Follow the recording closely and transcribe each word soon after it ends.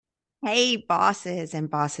Hey, bosses and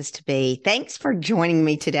bosses to be. Thanks for joining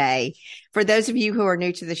me today. For those of you who are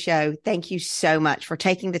new to the show, thank you so much for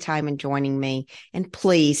taking the time and joining me. And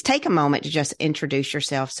please take a moment to just introduce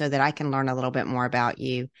yourself so that I can learn a little bit more about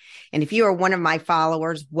you. And if you are one of my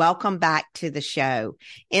followers, welcome back to the show.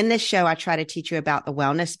 In this show, I try to teach you about the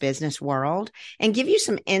wellness business world and give you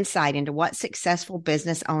some insight into what successful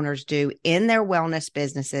business owners do in their wellness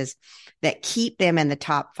businesses that keep them in the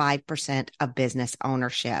top 5% of business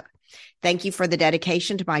ownership. Thank you for the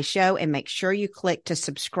dedication to my show, and make sure you click to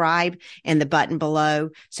subscribe in the button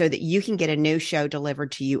below so that you can get a new show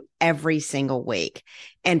delivered to you every single week.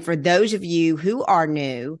 And for those of you who are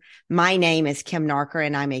new, my name is Kim Narker,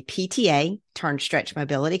 and I'm a PTA turned stretch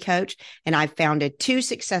mobility coach, and I've founded 2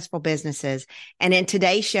 successful businesses. And in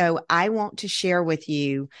today's show, I want to share with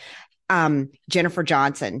you Jennifer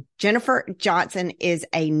Johnson. Jennifer Johnson is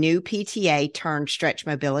a new PTA turned stretch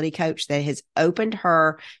mobility coach that has opened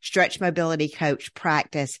her stretch mobility coach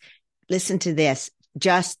practice. Listen to this,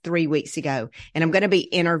 just 3 weeks ago. And I'm going to be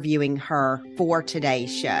interviewing her for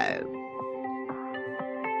today's show.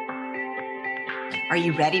 Are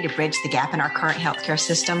you ready to bridge the gap in our current healthcare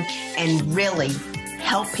system and really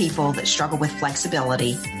help people that struggle with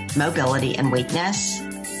flexibility, mobility, and weakness?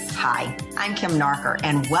 Hi, I'm Kim Narker,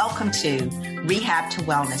 and welcome to Rehab to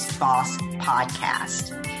Wellness Boss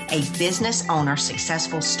Podcast, a business owner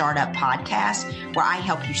successful startup podcast where I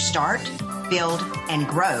help you start, build, and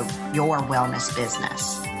grow your wellness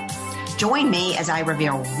business. Join me as I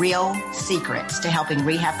reveal real secrets to helping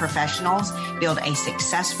rehab professionals build a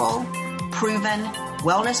successful, proven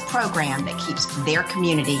wellness program that keeps their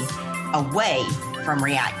community away from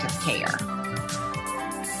reactive care.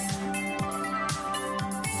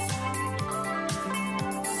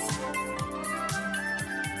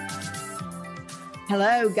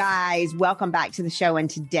 Hello, guys. Welcome back to the show. And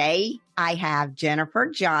today I have Jennifer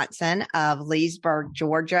Johnson of Leesburg,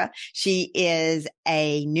 Georgia. She is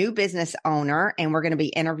a new business owner, and we're going to be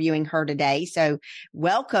interviewing her today. So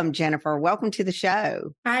welcome, Jennifer. Welcome to the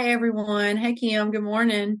show. Hi, everyone. Hey, Kim. Good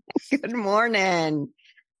morning. Good morning.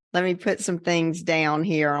 Let me put some things down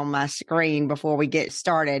here on my screen before we get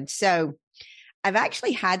started. So I've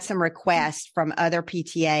actually had some requests from other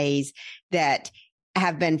PTAs that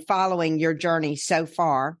have been following your journey so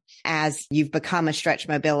far as you've become a stretch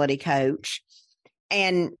mobility coach.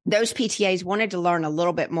 And those PTAs wanted to learn a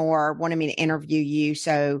little bit more, wanted me to interview you.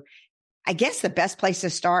 So I guess the best place to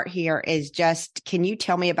start here is just, can you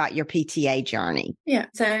tell me about your PTA journey? Yeah.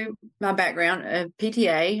 So my background of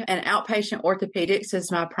PTA and outpatient orthopedics is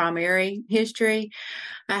my primary history.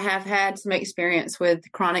 I have had some experience with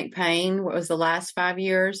chronic pain. What was the last 5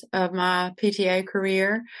 years of my PTA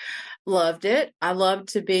career. Loved it. I loved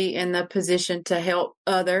to be in the position to help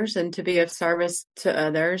others and to be of service to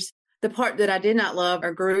others. The part that I did not love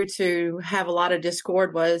or grew to have a lot of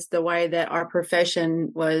discord was the way that our profession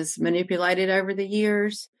was manipulated over the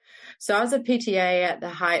years. So I was a PTA at the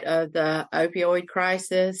height of the opioid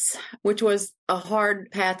crisis, which was a hard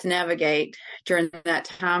path to navigate during that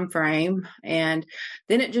time frame. And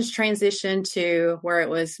then it just transitioned to where it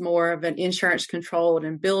was more of an insurance controlled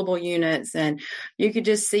and billable units. And you could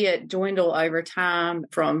just see it dwindle over time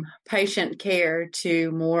from patient care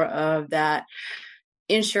to more of that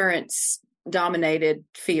insurance dominated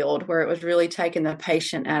field where it was really taking the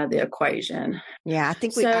patient out of the equation. Yeah, I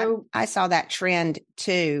think I saw that trend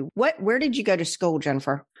too. Where did you go to school,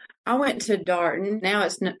 Jennifer? I went to Darton. Now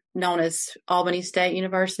it's known as Albany State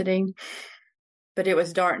University, but it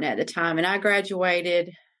was Darton at the time. And I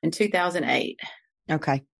graduated in 2008.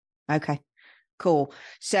 Okay. Cool.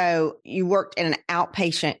 So you worked in an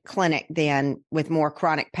outpatient clinic then with more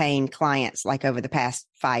chronic pain clients like over the past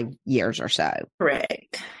 5 years or so.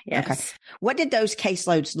 Correct. Yes. Okay. What did those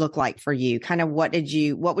caseloads look like for you? Kind of what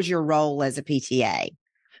was your role as a PTA?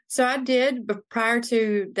 So I did, but prior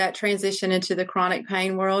to that transition into the chronic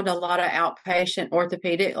pain world, a lot of outpatient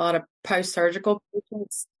orthopedic, a lot of post-surgical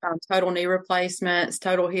patients, total knee replacements,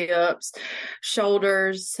 total hips,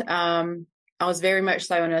 shoulders, I was very much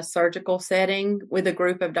so in a surgical setting with a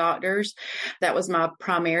group of doctors. That was my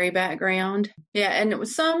primary background. Yeah. And it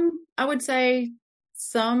was I would say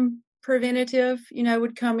some preventative,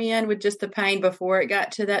 would come in with just the pain before it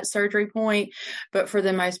got to that surgery point. But for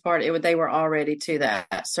the most part, they were already to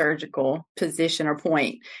that surgical position or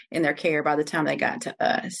point in their care by the time they got to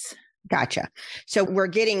us. Gotcha. So we're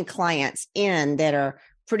getting clients in that are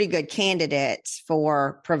pretty good candidates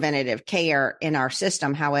for preventative care in our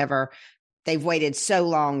system. However, they've waited so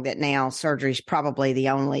long that now surgery is probably the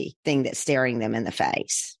only thing that's staring them in the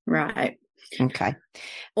face. Right. Okay.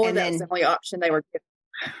 Or that's the only option they were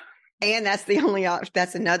given. And that's the only,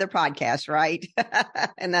 that's another podcast, right?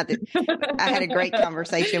 And that I had a great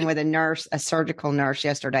conversation with a nurse, a surgical nurse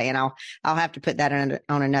yesterday, and I'll have to put that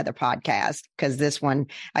on another podcast, because this one,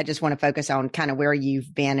 I just want to focus on kind of where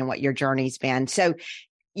you've been and what your journey's been. So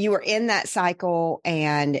you were in that cycle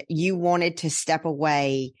and you wanted to step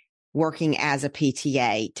away working as a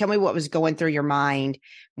PTA. Tell me what was going through your mind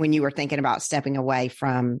when you were thinking about stepping away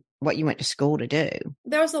from what you went to school to do.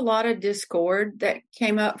 There was a lot of discord that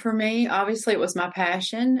came up for me. Obviously, it was my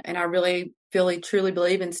passion, and I really, truly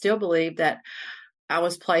believe and still believe that I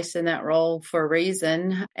was placed in that role for a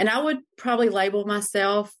reason. And I would probably label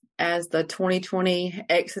myself as the 2020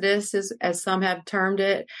 exodus, as some have termed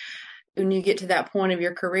it. When you get to that point of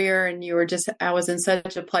your career and I was in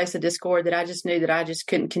such a place of discord that I just knew that I just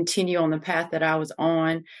couldn't continue on the path that I was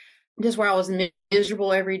on, just where I was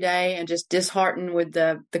miserable every day and just disheartened with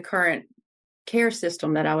the current care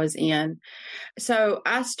system that I was in. So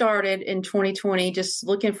I started in 2020 just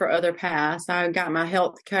looking for other paths. I got my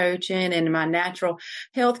health coaching and my natural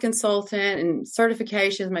health consultant and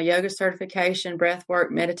certifications, my yoga certification, breath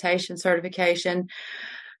work, meditation certification,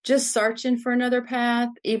 just searching for another path,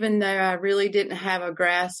 even though I really didn't have a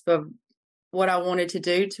grasp of what I wanted to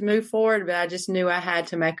do to move forward, but I just knew I had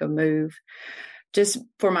to make a move just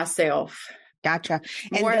for myself. Gotcha.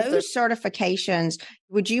 And those certifications,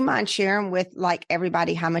 would you mind sharing with like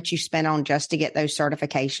everybody how much you spent on just to get those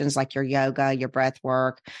certifications, like your yoga, your breath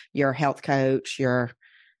work, your health coach, your...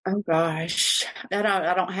 Oh gosh, I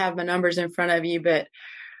don't have my numbers in front of you, but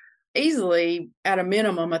easily at a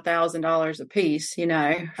minimum $1,000 a piece,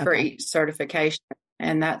 for each certification.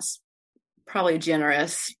 And that's probably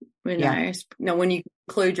generous, when you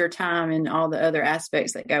include your time and all the other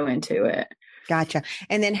aspects that go into it. Gotcha.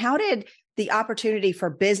 And then how did the opportunity for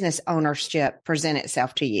business ownership present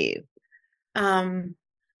itself to you? That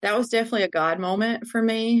was definitely a God moment for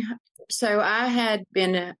me. So I had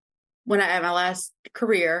been, when I had my last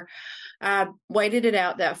career, I waited it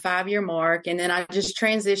out that 5-year mark, and then I just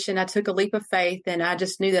transitioned. I took a leap of faith, and I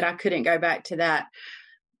just knew that I couldn't go back to that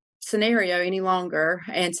scenario any longer.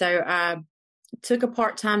 And so I took a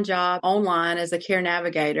part-time job online as a care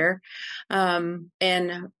navigator, and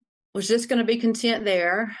was just going to be content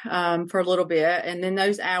there for a little bit. And then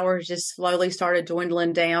those hours just slowly started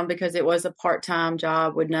dwindling down because it was a part-time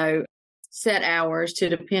job with no set hours to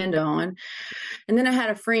depend on. And then I had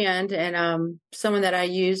a friend and someone that I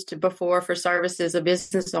used before for services, a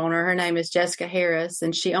business owner. Her name is Jessica Harris,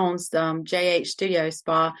 and she owns JH Studio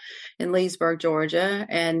Spa in Leesburg, Georgia.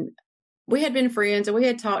 And we had been friends, and we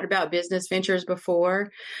had talked about business ventures before.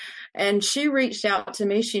 And she reached out to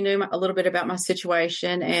me. She knew a little bit about my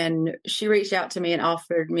situation, and she reached out to me and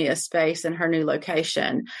offered me a space in her new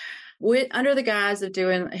location, under the guise of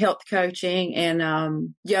doing health coaching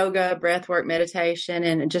and yoga, breathwork, meditation,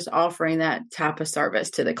 and just offering that type of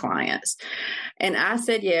service to the clients. And I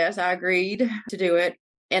said yes, I agreed to do it.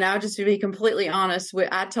 And I'll just be completely honest,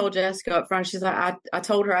 I told Jessica up front, she's like, I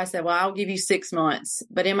told her, I said, well, I'll give you 6 months.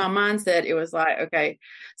 But in my mindset, it was like, okay,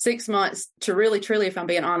 6 months to really, truly, if I'm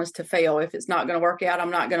being honest, to fail. If it's not going to work out,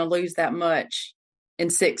 I'm not going to lose that much in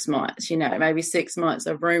 6 months, maybe 6 months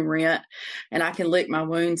of room rent, and I can lick my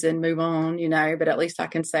wounds and move on, but at least I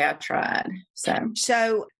can say I tried.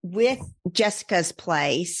 So with Jessica's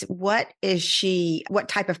place, what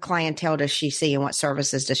type of clientele does she see, and what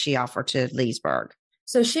services does she offer to Leesburg?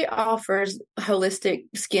 So she offers holistic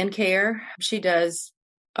skincare. She does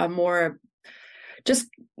a more just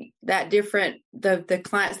that different, the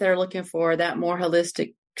clients that are looking for that more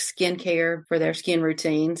holistic skincare for their skin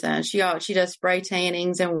routines. And she does spray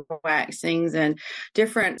tannings and waxings and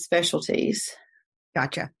different specialties.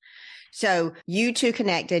 Gotcha. So you two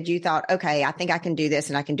connected, you thought, okay, I think I can do this,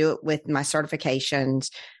 and I can do it with my certifications,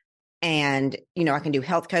 and, I can do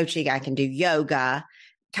health coaching, I can do yoga,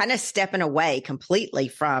 kind of stepping away completely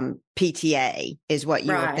from PTA is what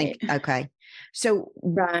you were thinking. Okay. So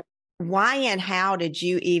why and how did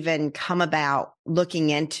you even come about looking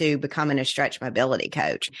into becoming a stretch mobility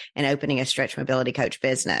coach and opening a stretch mobility coach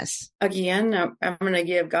business? Again, I'm going to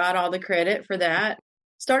give God all the credit for that.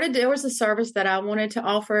 There was a service that I wanted to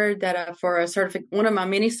offer that for one of my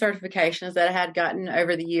many certifications that I had gotten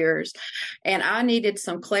over the years. And I needed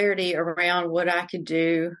some clarity around what I could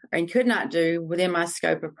do and could not do within my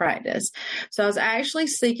scope of practice. So I was actually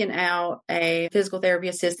seeking out a physical therapy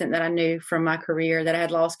assistant that I knew from my career that I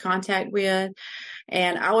had lost contact with.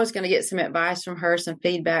 And I was going to get some advice from her, some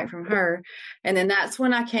feedback from her. And then that's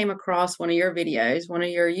when I came across one of your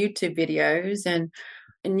YouTube videos, and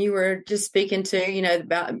and you were just speaking to,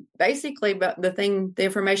 about the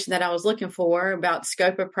information that I was looking for about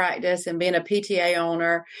scope of practice and being a PTA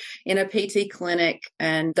owner in a PT clinic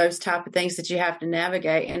and those type of things that you have to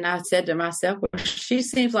navigate. And I said to myself, well, she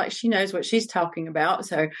seems like she knows what she's talking about.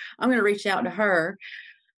 So I'm going to reach out to her.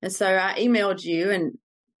 And so I emailed you, and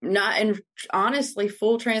honestly,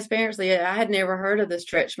 full transparency, I had never heard of the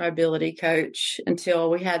stretch mobility coach until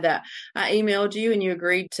we had that. I emailed you and you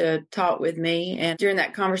agreed to talk with me. And during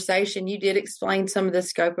that conversation, you did explain some of the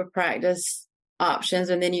scope of practice options.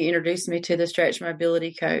 And then you introduced me to the stretch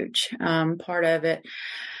mobility coach part of it.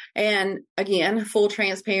 And again, full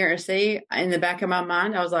transparency, in the back of my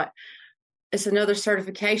mind, I was like, it's another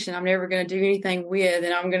certification I'm never going to do anything with,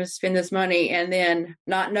 and I'm going to spend this money and then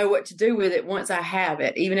not know what to do with it once I have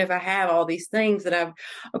it. Even if I have all these things that I've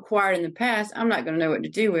acquired in the past, I'm not going to know what to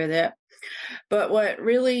do with it. But what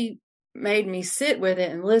really made me sit with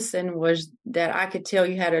it and listen was that I could tell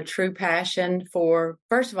you had a true passion for,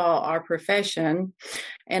 first of all, our profession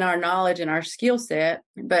and our knowledge and our skill set.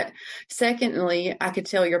 But secondly, I could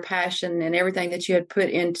tell your passion and everything that you had put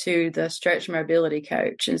into the stretch mobility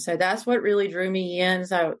coach. And so that's what really drew me in.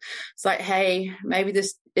 So it's like, hey, maybe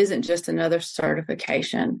this isn't just another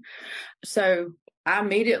certification. So I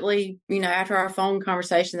immediately, after our phone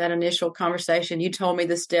conversation, that initial conversation, you told me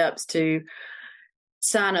the steps to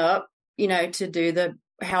sign up, to do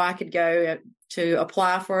how I could go to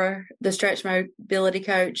apply for the stretch mobility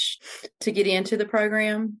coach to get into the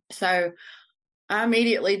program. So I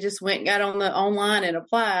immediately just went and got on the online and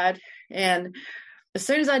applied. And as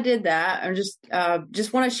soon as I did that, I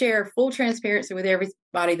just want to share full transparency with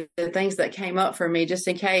everybody, the things that came up for me, just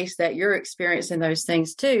in case that you're experiencing those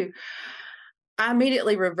things too. I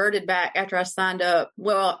immediately reverted back after I signed up.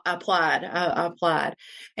 Well, I applied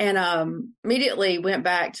and immediately went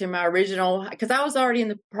back to my original, because I was already in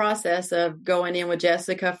the process of going in with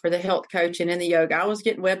Jessica for the health coaching and the yoga. I was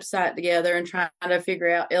getting website together and trying to figure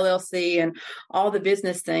out LLC and all the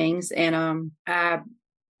business things. And I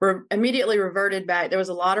immediately reverted back. There was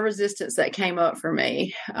a lot of resistance that came up for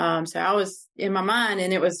me. So I was in my mind,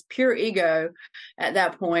 and it was pure ego at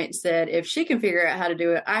that point, said, if she can figure out how to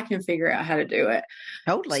do it, I can figure out how to do it.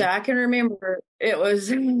 Totally. So I can remember it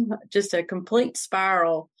was just a complete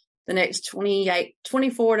spiral. The next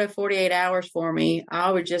 24 to 48 hours for me,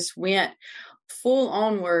 I would just went full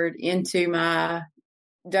onward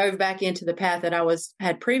dove back into the path that I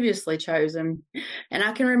had previously chosen. And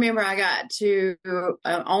I can remember I got to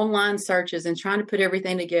online searches and trying to put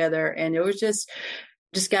everything together. And it was just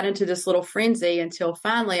got into this little frenzy until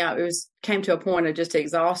finally came to a point of just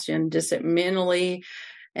exhaustion, just mentally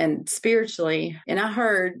and spiritually. And I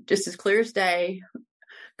heard just as clear as day,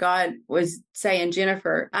 God was saying,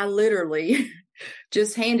 Jennifer, I literally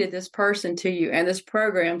just handed this person to you and this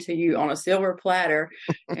program to you on a silver platter,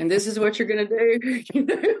 and this is what you're going to do.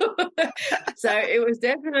 So it was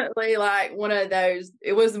definitely like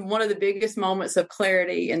it was one of the biggest moments of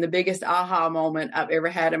clarity and the biggest aha moment I've ever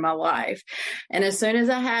had in my life. And as soon as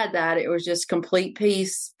I had that, it was just complete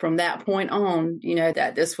peace from that point on,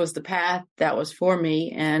 that this was the path that was for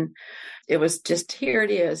me. And it was just, here it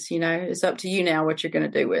is, it's up to you now what you're going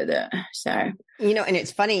to do with it. So, and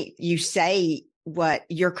it's funny you say what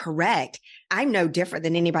you're correct. I'm no different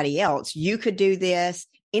than anybody else. You could do this.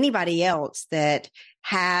 Anybody else that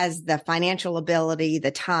has the financial ability, the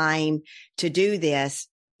time to do this,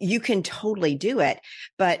 you can totally do it.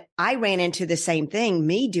 But I ran into the same thing,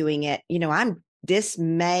 me doing it. I'm this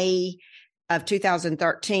May of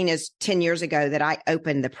 2013 is 10 years ago that I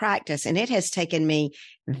opened the practice, and it has taken me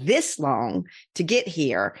this long to get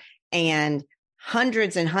here and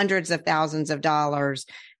hundreds and hundreds of thousands of dollars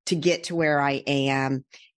to get to where I am.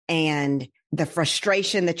 And the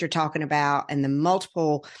frustration that you're talking about and the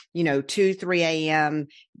multiple, 2, 3 a.m.,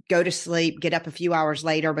 go to sleep, get up a few hours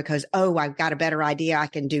later because, I've got a better idea. I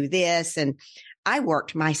can do this. And I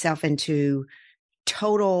worked myself into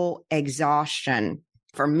total exhaustion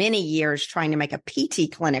for many years trying to make a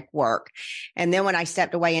PT clinic work. And then when I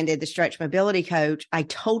stepped away and did the stretch mobility coach, I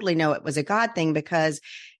totally know it was a God thing, because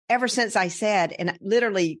ever since I said, and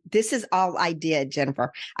literally, this is all I did,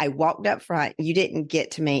 Jennifer. I walked up front. You didn't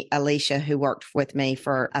get to meet Alicia, who worked with me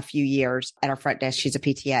for a few years at our front desk. She's a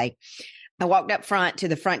PTA. I walked up front to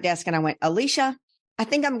the front desk and I went, Alicia, I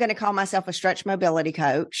think I'm going to call myself a stretch mobility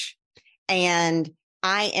coach. And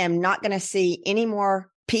I am not going to see any more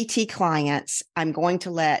PT clients. I'm going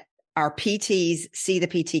to let our PTs see the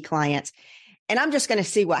PT clients, and I'm just going to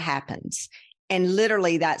see what happens. And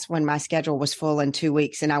literally, that's when my schedule was full in 2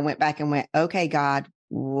 weeks. And I went back and went, okay, God,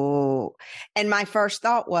 whoa. And my first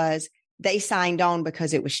thought was they signed on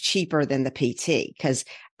because it was cheaper than the PT, because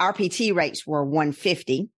our PT rates were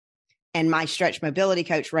 150 and my stretch mobility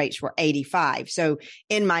coach rates were 85. So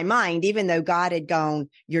in my mind, even though God had gone,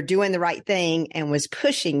 you're doing the right thing and was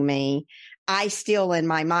pushing me, I still in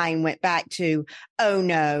my mind went back to, oh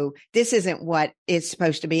no, this isn't what it's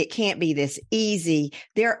supposed to be. It can't be this easy.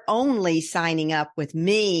 They're only signing up with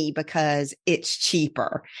me because it's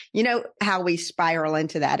cheaper. You know how we spiral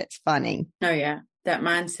into that? It's funny. Oh yeah. That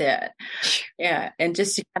mindset. Yeah. And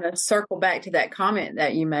just to kind of circle back to that comment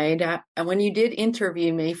that you made, and when you did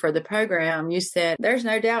interview me for the program, you said, there's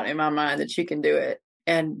no doubt in my mind that you can do it.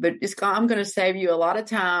 But I'm going to save you a lot of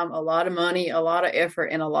time, a lot of money, a lot of effort,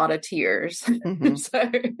 and a lot of tears. Mm-hmm.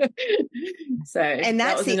 so and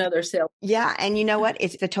that was another sell. Yeah. And you know what?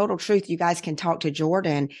 It's the total truth. You guys can talk to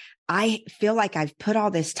Jordan. I feel like I've put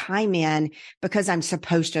all this time in because I'm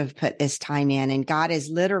supposed to have put this time in. And God is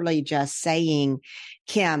literally just saying,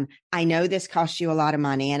 Kim, I know this costs you a lot of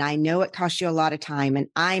money and I know it costs you a lot of time. And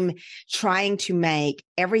I'm trying to make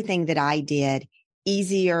everything that I did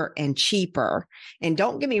easier and cheaper. And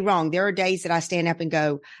don't get me wrong. There are days that I stand up and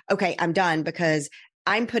go, okay, I'm done because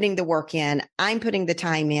I'm putting the work in, I'm putting the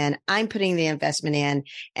time in, I'm putting the investment in,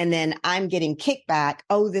 and then I'm getting kickback.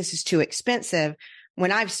 Oh, this is too expensive.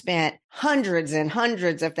 When I've spent hundreds and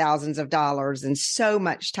hundreds of thousands of dollars and so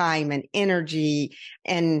much time and energy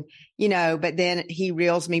and, but then he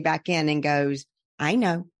reels me back in and goes, I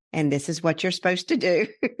know. And this is what you're supposed to do.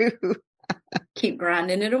 Keep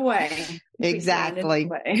grinding it away. Exactly.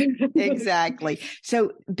 Exactly.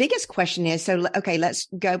 So biggest question is, okay, let's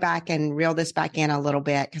go back and reel this back in a little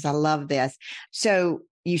bit because I love this. So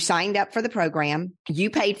you signed up for the program.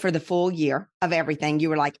 You paid for the full year of everything. You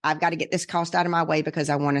were like, I've got to get this cost out of my way because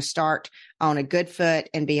I want to start on a good foot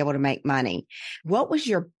and be able to make money. What was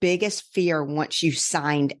your biggest fear once you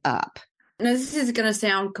signed up? Now, this is going to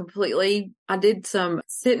sound I did some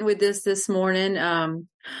sitting with this morning.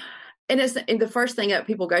 And the first thing that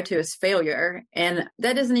people go to is failure. And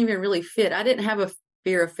that doesn't even really fit. I didn't have a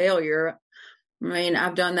fear of failure. I mean,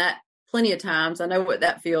 I've done that plenty of times. I know what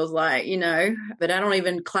that feels like, but I don't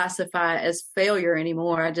even classify it as failure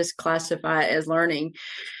anymore. I just classify it as learning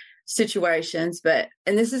situations. And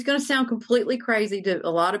this is going to sound completely crazy to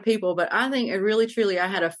a lot of people, but I think truly, I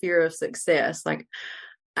had a fear of success. Like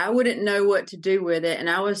I wouldn't know what to do with it. And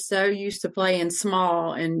I was so used to playing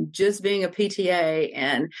small and just being a PTA.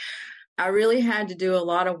 And I really had to do a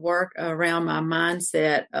lot of work around my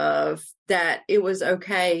mindset of that it was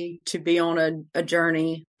okay to be on a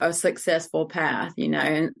journey, a successful path,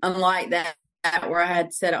 and unlike that where I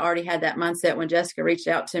had said I already had that mindset when Jessica reached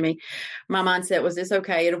out to me, my mindset was it's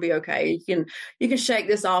okay, it'll be okay. You can shake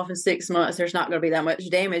this off in 6 months. There's not going to be that much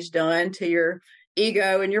damage done to your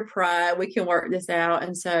ego and your pride. We can work this out.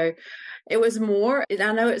 And so it was more,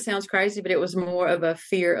 I know it sounds crazy, but it was more of a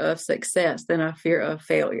fear of success than a fear of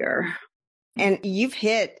failure. And you've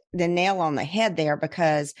hit the nail on the head there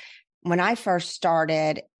because when I first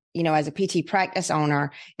started, as a PT practice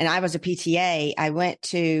owner and I was a PTA, I went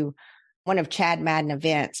to one of Chad Madden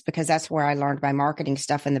events because that's where I learned my marketing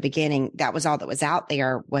stuff in the beginning. That was all that was out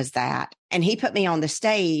there was that. And he put me on the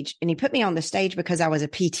stage because I was a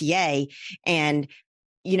PTA and,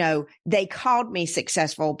 they called me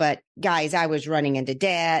successful, but guys, I was running into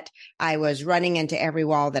debt. I was running into every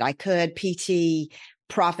wall that I could. PT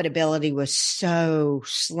profitability was so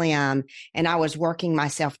slim and I was working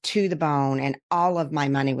myself to the bone and all of my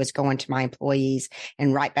money was going to my employees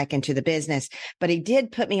and right back into the business. But he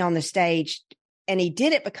did put me on the stage and he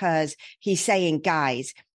did it because he's saying,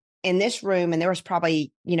 guys, in this room, and there was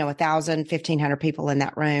probably, 1,000, 1,500 people in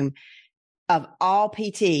that room. Of all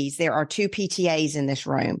PTs, there are 2 PTAs in this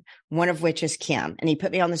room, one of which is Kim. And he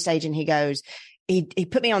put me on the stage and he goes, he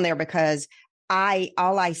put me on there because I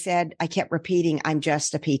kept repeating, I'm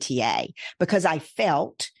just a PTA because I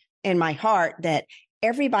felt in my heart that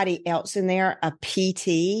everybody else in there, a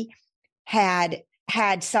PT had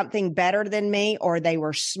something better than me or they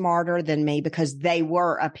were smarter than me because they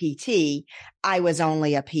were a PT. I was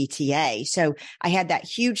only a PTA. So I had that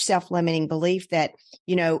huge self-limiting belief that,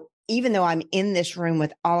 even though I'm in this room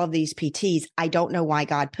with all of these PTs, I don't know why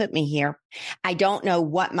God put me here. I don't know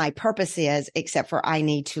what my purpose is, except for I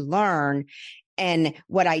need to learn. And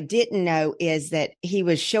what I didn't know is that he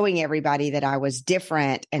was showing everybody that I was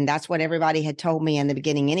different. And that's what everybody had told me in the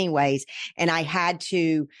beginning anyways. And I had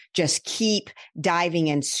to just keep diving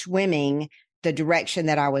and swimming the direction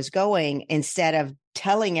that I was going instead of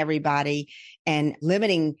telling everybody and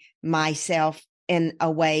limiting myself in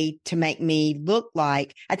a way to make me look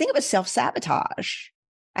like, I think it was self-sabotage.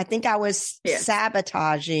 I think I was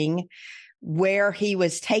sabotaging where he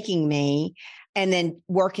was taking me and then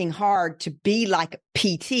working hard to be like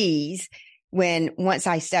PTs when once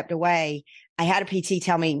I stepped away, I had a PT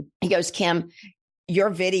tell me, he goes, Kim,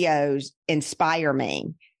 your videos inspire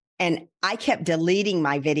me. And I kept deleting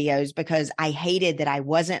my videos because I hated that I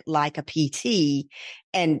wasn't like a PT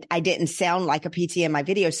and I didn't sound like a PT in my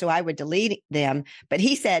videos. So I would delete them. But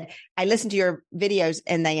he said, I listen to your videos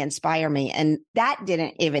and they inspire me. And that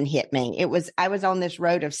didn't even hit me. I was on this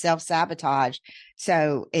road of self-sabotage.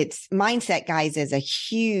 So it's mindset, guys, is a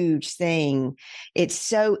huge thing. It's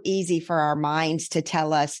so easy for our minds to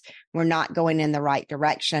tell us we're not going in the right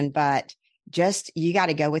direction, but you got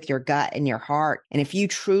to go with your gut and your heart. And if you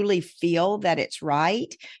truly feel that it's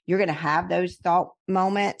right, you're going to have those thought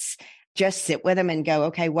moments. Just sit with them and go,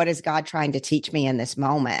 okay, what is God trying to teach me in this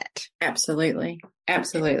moment? Absolutely.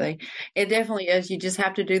 Absolutely. It definitely is. You just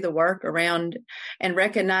have to do the work around and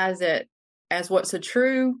recognize it as what's a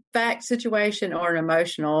true fact situation or an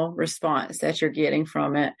emotional response that you're getting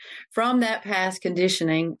from it, from that past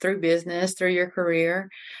conditioning through business, through your career.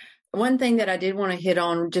 One thing that I did want to hit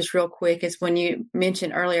on just real quick is when you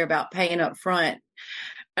mentioned earlier about paying up front.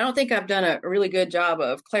 I don't think I've done a really good job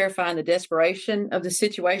of clarifying the desperation of the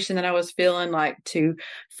situation that I was feeling, like to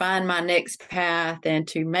find my next path and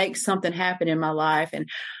to make something happen in my life. And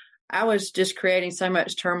I was just creating so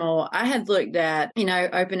much turmoil. I had looked at,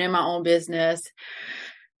 opening my own business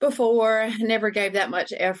before, never gave that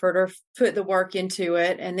much effort or put the work into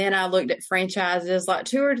it. And then I looked at franchises, like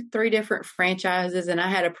 2 or 3 different franchises, and I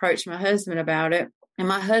had approached my husband about it. And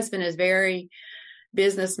my husband is very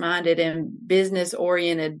business minded and business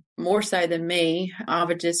oriented, more so than me.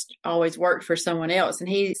 I've just always worked for someone else, and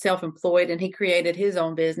he's self-employed and he created his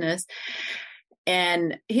own business.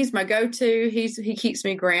 And he's my go-to. He keeps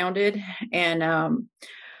me grounded. And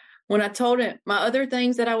when I told him my other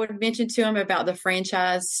things that I would mention to him about the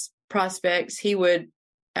franchise prospects, he would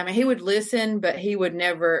listen, but he would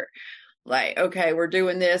never like, okay, we're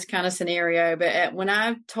doing this kind of scenario. But when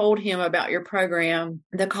I told him about your program,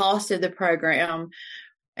 the cost of the program,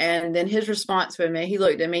 and then his response with me, he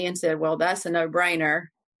looked at me and said, well, that's a no-brainer.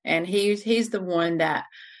 And he's the one that,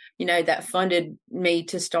 that funded me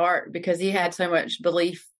to start, because he had so much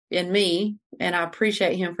belief in me, and I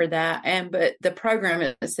appreciate him for that. But the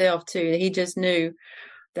program itself too, he just knew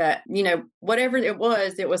that, whatever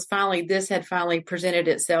this had finally presented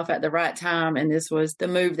itself at the right time. And this was the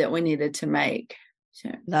move that we needed to make. So.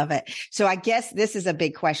 Love it. So I guess this is a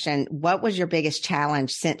big question. What was your biggest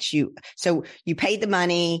challenge so you paid the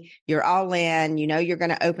money, you're all in, you're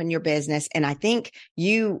going to open your business. And I think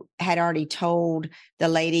you had already told the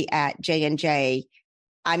lady at J&J,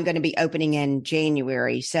 I'm going to be opening in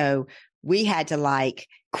January. So we had to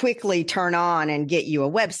quickly turn on and get you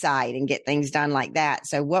a website and get things done like that.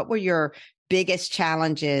 So what were your biggest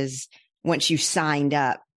challenges once you signed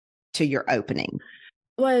up to your opening?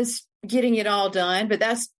 Was getting it all done, but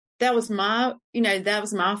that was my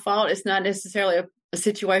fault. It's not necessarily a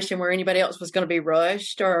situation where anybody else was going to be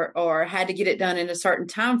rushed or had to get it done in a certain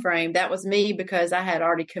time frame. That was me, because I had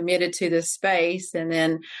already committed to this space, and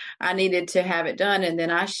then I needed to have it done. And then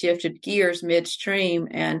I shifted gears midstream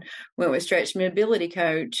and went with Stretch Mobility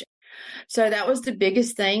Coach. So that was the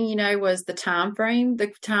biggest thing, was the time frame,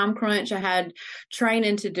 the time crunch. I had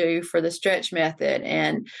training to do for the stretch method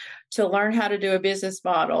and to learn how to do a business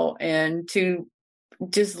model and to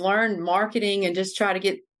just learn marketing and just try to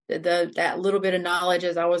get that little bit of knowledge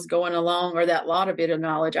as I was going along, or that lot of bit of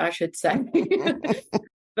knowledge, I should say.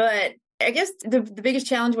 But I guess the biggest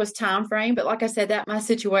challenge was time frame. But like I said, that my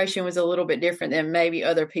situation was a little bit different than maybe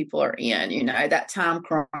other people are in, that time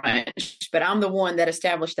crunch. But I'm the one that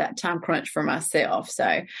established that time crunch for myself.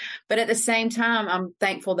 So, but at the same time, I'm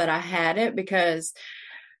thankful that I had it, because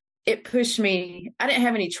it pushed me. I didn't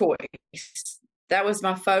have any choice. That was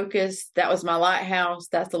my focus. That was my lighthouse.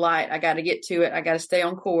 That's the light. I got to get to it. I got to stay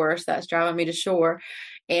on course. That's driving me to shore.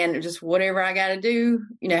 And just whatever I got to do,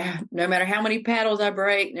 no matter how many paddles I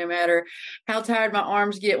break, no matter how tired my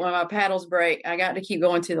arms get when my paddles break, I got to keep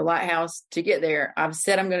going to the lighthouse to get there. I've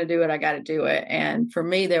said I'm going to do it. I got to do it. And for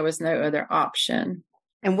me, there was no other option.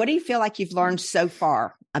 And what do you feel like you've learned so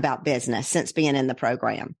far about business since being in the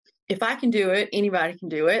program? If I can do it, anybody can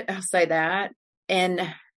do it. I'll say that. And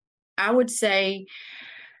I would say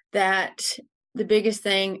that the biggest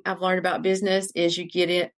thing I've learned about business is you get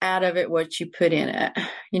it out of it what you put in it.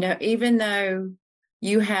 Even though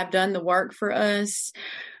you have done the work for us,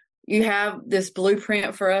 you have this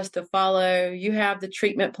blueprint for us to follow, you have the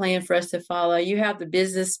treatment plan for us to follow, you have the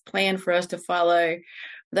business plan for us to follow.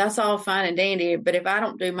 That's all fine and dandy. But if I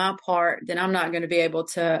don't do my part, then I'm not going to be able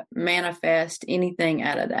to manifest anything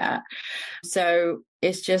out of that. So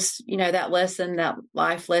it's just, that lesson, that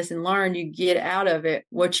life lesson learned, you get out of it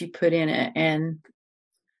what you put in it. And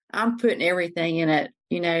I'm putting everything in it,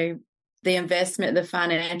 the investment, the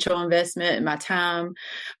financial investment, my time,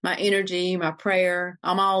 my energy, my prayer.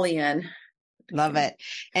 I'm all in. Love it.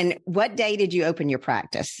 And what day did you open your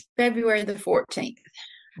practice? February the 14th.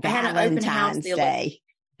 I had an open house Valentine's Day.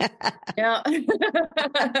 Yeah.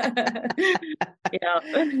 Yeah.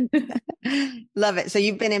 Love it. So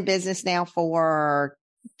you've been in business now for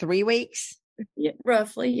 3 weeks? Yeah,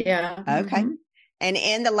 roughly. Yeah. Okay. Mm-hmm. And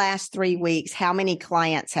in the last 3 weeks, how many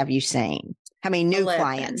clients have you seen? How many new 11.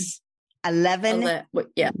 clients? 11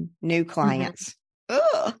 yeah. new clients.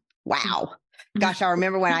 Oh, wow. Gosh, I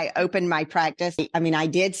remember when I opened my practice. I mean, I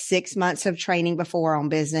did 6 months of training before on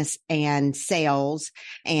business and sales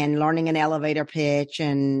and learning an elevator pitch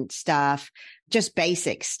and stuff, just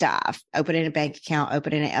basic stuff, opening a bank account,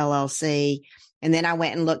 opening an LLC. And then I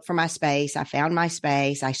went and looked for my space. I found my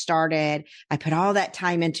space. I put all that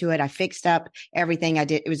time into it. I fixed up everything I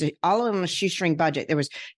did. It was all on a shoestring budget. There was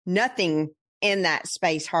nothing in that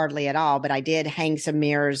space hardly at all, but I did hang some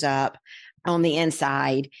mirrors up on the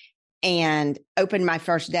inside and opened my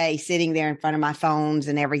first day sitting there in front of my phones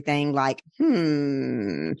and everything like,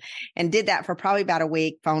 and did that for probably about a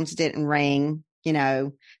week. Phones didn't ring,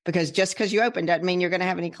 because just because you open doesn't mean you're going to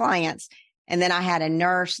have any clients. And then I had a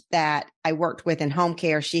nurse that I worked with in home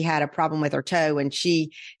care. She had a problem with her toe and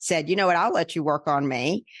she said, you know what, I'll let you work on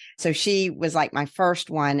me. So she was like my first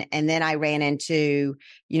one. And then I ran into,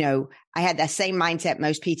 I had that same mindset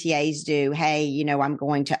most PTAs do. Hey, I'm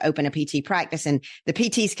going to open a PT practice and the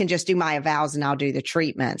PTs can just do my evals and I'll do the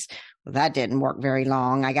treatments. Well, that didn't work very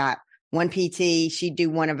long. I got one PT, she'd do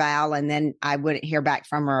one eval and then I wouldn't hear back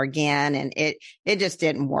from her again. And it just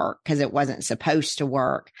didn't work because it wasn't supposed to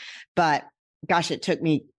work. But gosh,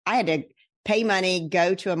 I had to pay money,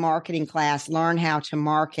 go to a marketing class, learn how to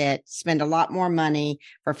market, spend a lot more money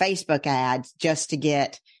for Facebook ads just to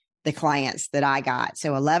get the clients that I got.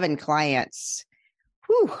 So 11 clients.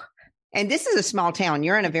 Whew. And this is a small town.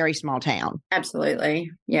 You're in a very small town.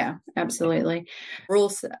 Absolutely. Yeah, absolutely.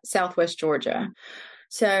 Rural Southwest Georgia.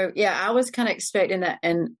 So yeah, I was kind of expecting that.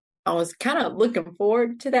 And I was kind of looking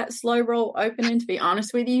forward to that slow roll opening, to be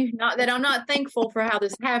honest with you. Not that I'm not thankful for how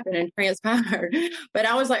this happened and transpired, but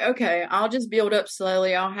I was like, okay, I'll just build up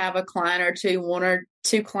slowly. I'll have a client or two, one or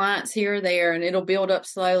two clients here or there, and it'll build up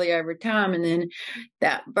slowly over time. And then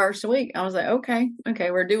that first week, I was like, okay,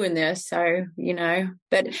 we're doing this. So,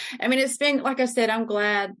 but I mean, it's been, like I said, I'm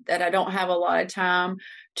glad that I don't have a lot of time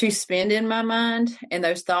to spend in my mind and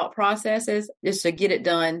those thought processes, just to get it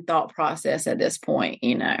done thought process at this point,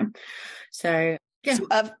 So, yeah. So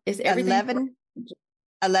of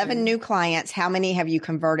 11 new clients, how many have you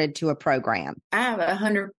converted to a program? I have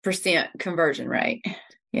 100% conversion rate.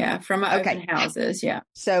 Yeah. From my open houses. Yeah.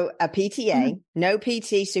 So a PTA, no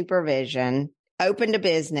PT supervision, opened a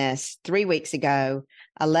business 3 weeks ago,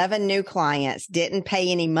 11 new clients, didn't pay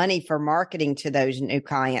any money for marketing to those new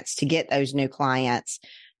clients to get those new clients,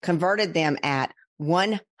 converted them at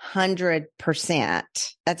 100%.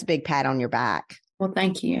 That's a big pat on your back. Well,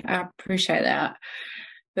 thank you. I appreciate that.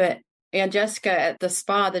 But yeah, Jessica at the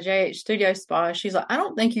spa, the JH Studio Spa, she's like, I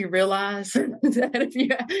don't think you realize that if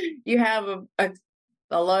you have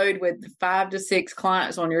a load with 5 to 6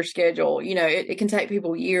 clients on your schedule, it can take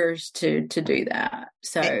people years to do that.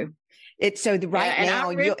 So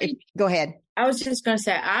now, go ahead. I was just going to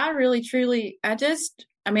say, I really, truly, I did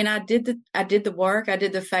the work. I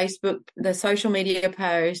did the Facebook, the social media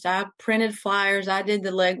post. I printed flyers. I did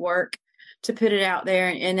the legwork to put it out there.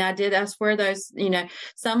 And that's where those,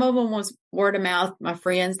 some of them was word of mouth, my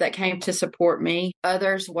friends that came to support me.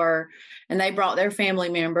 Others were, and they brought their family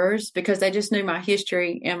members because they just knew my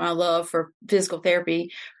history and my love for physical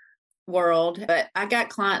therapy world. But I got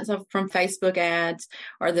clients from Facebook ads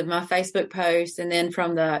or my Facebook posts, and then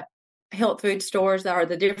from the health food stores that are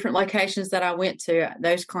the different locations that I went to,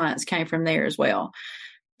 those clients came from there as well.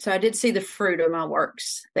 So I did see the fruit of my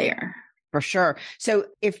works there. For sure. So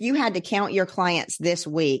if you had to count your clients this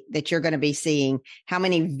week that you're going to be seeing, how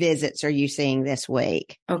many visits are you seeing this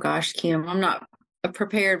week? Oh gosh, Kim, I'm not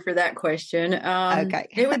prepared for that question. Okay.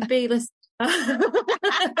 It would be,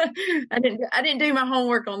 I didn't do my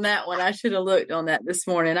homework on that one. I should have looked on that this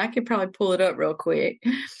morning. I could probably pull it up real quick.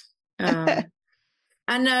 I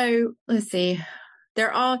know, let's see.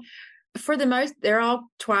 They're all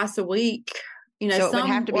twice a week. So it would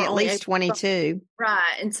have to be at least 22.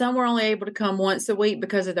 Right. And some were only able to come once a week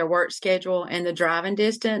because of their work schedule and the driving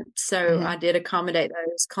distance. So I did accommodate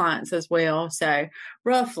those clients as well. So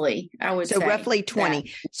roughly, I would say. So roughly 20. That.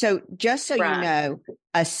 So just so you know,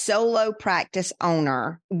 a solo practice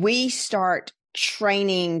owner, we start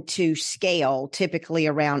training to scale typically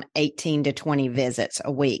around 18 to 20 visits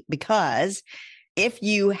a week because if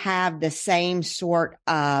you have the same sort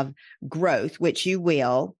of growth, which you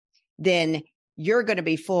will, then you're going to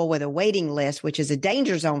be full with a waiting list, which is a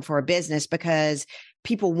danger zone for a business because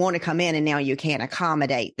people want to come in and now you can't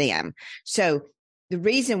accommodate them. So the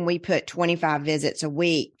reason we put 25 visits a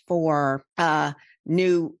week for a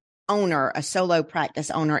new owner, a solo practice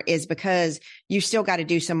owner, is because you still got to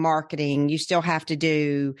do some marketing. You still have to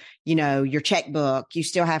do, your checkbook. You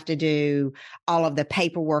still have to do all of the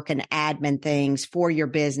paperwork and admin things for your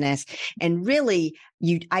business. And really,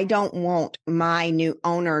 I don't want my new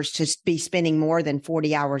owners to be spending more than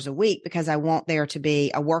 40 hours a week because I want there to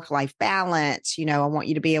be a work-life balance. I want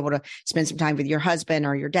you to be able to spend some time with your husband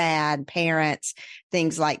or your dad, parents,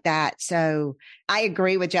 things like that. So I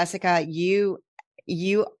agree with Jessica.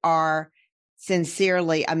 You are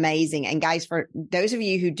sincerely amazing. And guys, for those of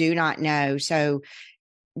you who do not know, so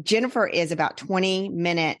Jennifer is about 20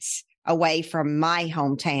 minutes away from my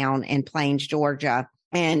hometown in Plains, Georgia.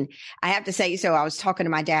 And I have to say, so I was talking to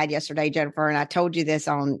my dad yesterday, Jennifer, and I told you this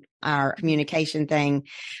on our communication thing,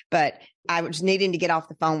 but I was needing to get off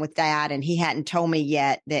the phone with Dad, and he hadn't told me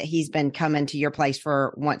yet that he's been coming to your place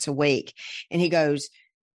for once a week. And he goes,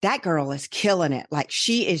 that girl is killing it. Like,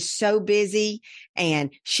 she is so busy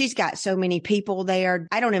and she's got so many people there.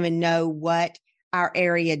 I don't even know what our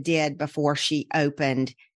area did before she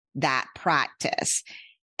opened that practice.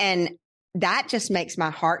 And that just makes my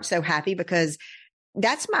heart so happy because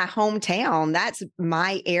that's my hometown. That's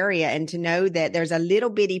my area. And to know that there's a little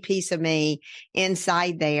bitty piece of me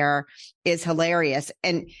inside there is hilarious.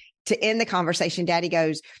 And to end the conversation, Daddy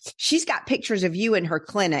goes, she's got pictures of you in her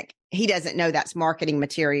clinic. He doesn't know that's marketing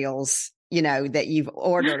materials, that you've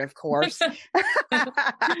ordered, of course.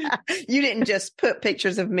 You didn't just put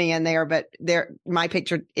pictures of me in there, but my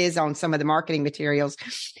picture is on some of the marketing materials.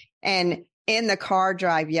 And in the car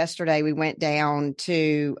drive yesterday, we went down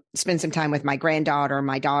to spend some time with my granddaughter,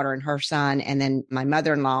 my daughter and her son, and then my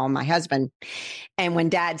mother-in-law and my husband. And when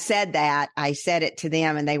Dad said that, I said it to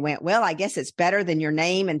them and they went, well, I guess it's better than your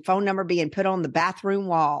name and phone number being put on the bathroom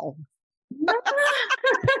wall.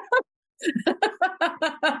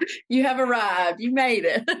 You have arrived. You made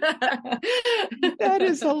it. That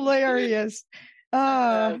is hilarious.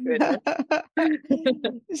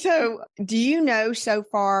 So do you know so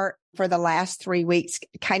far for the last 3 weeks,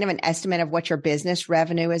 kind of an estimate of what your business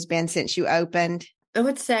revenue has been since you opened? I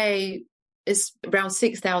would say it's around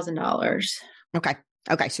 $6,000.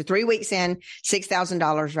 Okay. So 3 weeks in,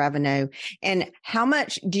 $6,000 revenue. And how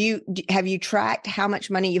much have you tracked how much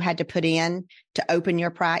money you had to put in to open your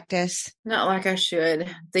practice? Not like I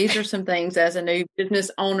should. These are some things as a new business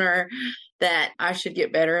owner that I should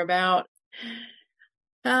get better about.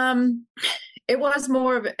 It was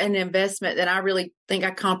more of an investment than I really think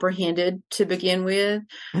I comprehended to begin with.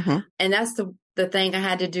 Mm-hmm. And that's the thing I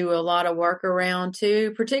had to do a lot of work around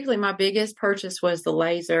too. Particularly my biggest purchase was the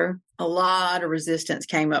laser. A lot of resistance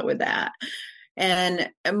came up with that. And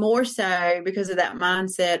more so because of that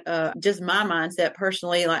mindset, just my mindset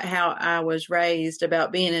personally, like how I was raised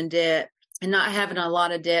about being in debt and not having a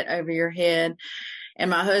lot of debt over your head. And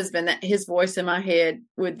my husband, his voice in my head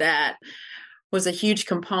with that was a huge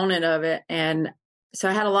component of it. And so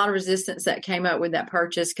I had a lot of resistance that came up with that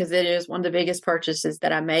purchase because it is one of the biggest purchases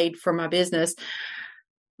that I made for my business.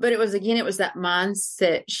 But it was that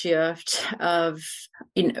mindset shift of,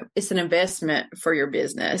 it's an investment for your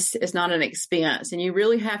business. It's not an expense. And you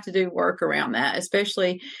really have to do work around that,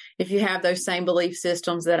 especially if you have those same belief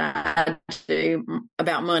systems that I do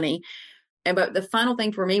about money. But the final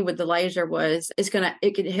thing for me with the laser was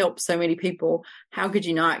it could help so many people. How could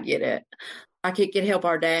you not get it? Like, it could help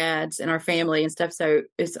our dads and our family and stuff. So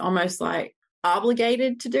it's almost like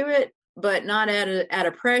obligated to do it, but not out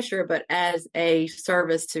of pressure, but as a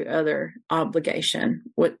service to other obligation.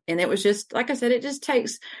 And it was just, like I said, it just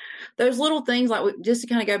takes those little things, just to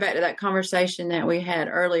kind of go back to that conversation that we had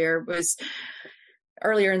earlier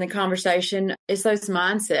in the conversation, it's those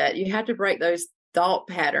mindset. You have to break those thought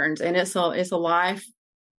patterns, and it's a life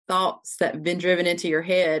thoughts that have been driven into your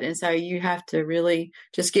head. And so you have to really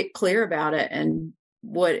just get clear about it and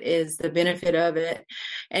what is the benefit of it.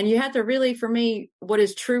 And you have to really, for me, what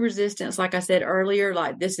is true resistance, like I said earlier,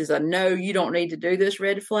 like this is a no, you don't need to do this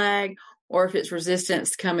red flag, or if it's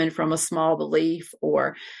resistance coming from a small belief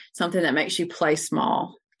or something that makes you play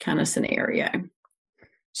small kind of scenario.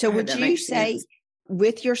 So would you say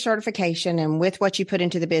with your certification and with what you put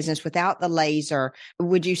into the business without the laser,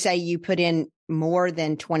 would you say you put in more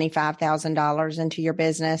than $25,000 into your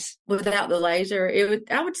business? Without the laser,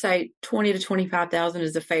 I would say 20 to 25,000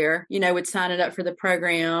 is a fair, with signing up for the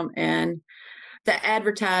program and the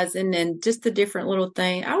advertising and just the different little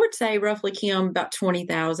thing. I would say roughly, Kim, about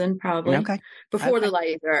 20,000 probably Okay. before Okay. the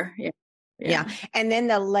laser. Yeah. Yeah. And then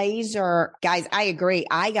the laser, guys, I agree.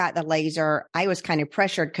 I got the laser. I was kind of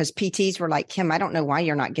pressured because PTs were like, Kim, I don't know why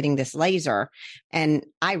you're not getting this laser. And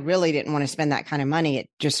I really didn't want to spend that kind of money. It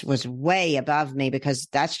just was way above me because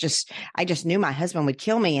I just knew my husband would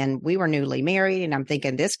kill me, and we were newly married, and I'm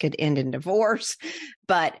thinking this could end in divorce.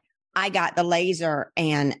 But I got the laser,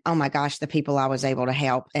 and oh my gosh, the people I was able to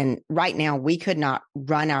help. And right now we could not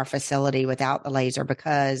run our facility without the laser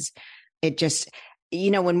because it just,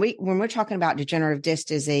 when we're talking about degenerative disc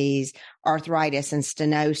disease, arthritis and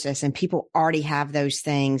stenosis, and people already have those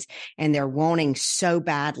things and they're wanting so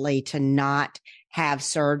badly to not have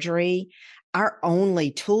surgery, our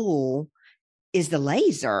only tool is the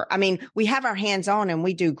laser. I mean, we have our hands on and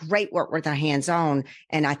we do great work with our hands on,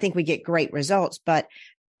 and I think we get great results, but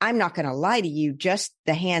I'm not going to lie to you, just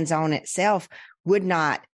the hands on itself would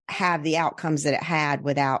not have the outcomes that it had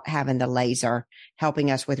without having the laser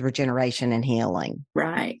helping us with regeneration and healing.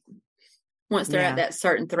 Right. Once they're at that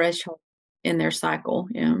certain threshold in their cycle.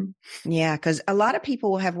 Yeah. Yeah. Cause a lot of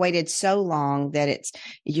people have waited so long that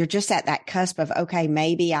you're just at that cusp of, okay,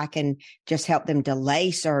 maybe I can just help them delay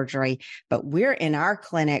surgery. But we're in our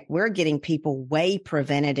clinic, we're getting people way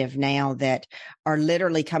preventative now that are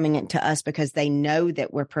literally coming into us because they know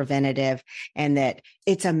that we're preventative, and that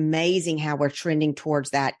it's amazing how we're trending towards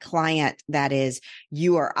that client that is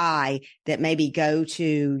you or I that maybe go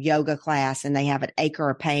to yoga class and they have an ache or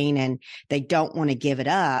a pain and they don't want to give it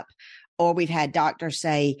up. Or we've had doctors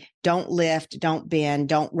say, don't lift, don't bend,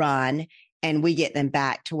 don't run, and we get them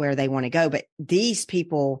back to where they want to go. But these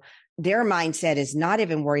people, their mindset is not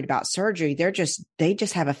even worried about surgery. they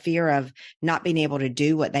just have a fear of not being able to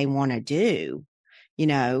do what they want to do,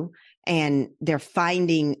 and they're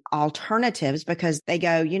finding alternatives because they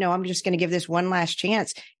go, I'm just going to give this one last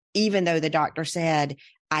chance, even though the doctor said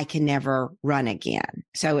I can never run again.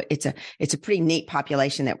 So it's a pretty neat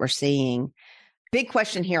population that we're seeing. Big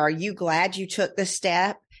question here. Are you glad you took the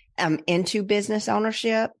step into business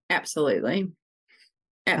ownership? Absolutely.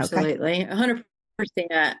 Absolutely. Okay.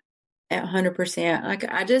 100%. 100%. Like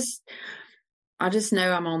I just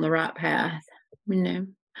know I'm on the right path.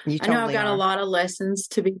 You totally I know I've got a lot of lessons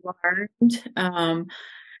to be learned.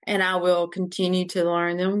 And I will continue to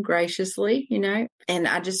learn them graciously, and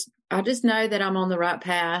I just know that I'm on the right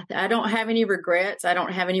path. I don't have any regrets. I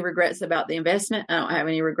don't have any regrets about the investment. I don't have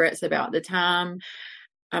any regrets about the time.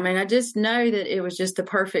 I mean, I just know that it was just the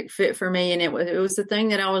perfect fit for me. And it was the thing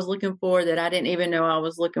that I was looking for that I didn't even know I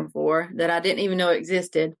was looking for, that I didn't even know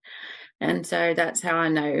existed. And so that's how I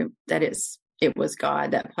know that it was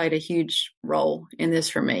God that played a huge role in this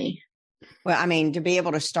for me. Well, I mean, to be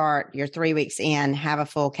able to start, you're 3 weeks in, have a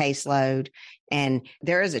full caseload, and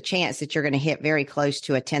there is a chance that you're going to hit very close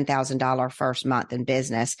to a $10,000 first month in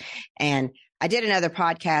business. And I did another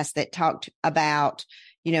podcast that talked about,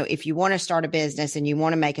 if you want to start a business and you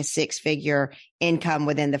want to make a 6-figure income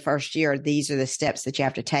within the first year, these are the steps that you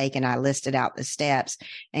have to take. And I listed out the steps.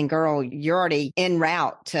 And girl, you're already en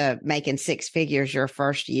route to making 6 figures your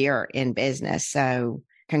first year in business. So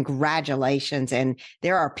congratulations. And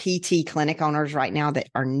there are PT clinic owners right now that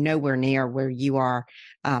are nowhere near where you are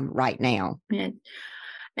right now. Yeah.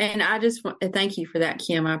 And I just want to thank you for that,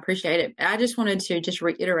 Kim. I appreciate it. I just wanted to just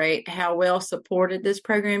reiterate how well supported this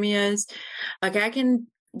program is. Like I can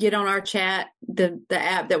get on our chat, the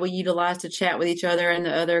app that we utilize to chat with each other and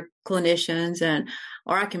the other clinicians,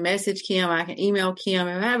 or I can message Kim, I can email Kim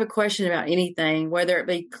if I have a question about anything, whether it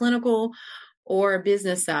be clinical or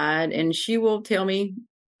business side, and she will tell me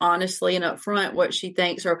honestly and upfront what she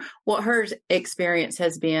thinks or what her experience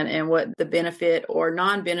has been and what the benefit or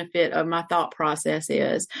non-benefit of my thought process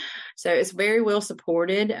is. So it's very well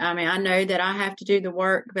supported. I mean, I know that I have to do the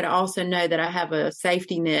work, but I also know that I have a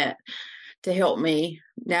safety net to help me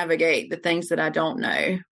navigate the things that I don't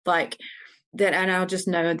know, like that. And I'll just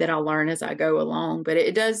know that I'll learn as I go along, but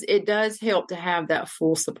it does help to have that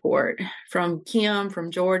full support from Kim, from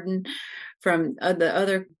Jordan, from the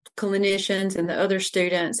other clinicians and the other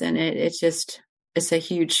students. And it's a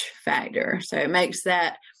huge factor. So it makes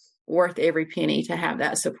that worth every penny to have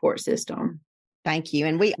that support system. Thank you.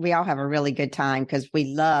 And we all have a really good time because we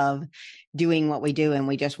love doing what we do and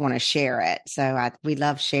we just want to share it. So we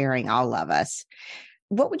love sharing, all of us.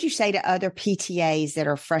 What would you say to other PTAs that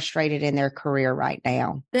are frustrated in their career right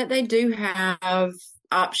now? That they do have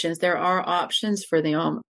options. There are options for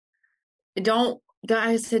them. Don't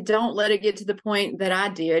let it get to the point that I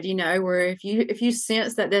did, where if you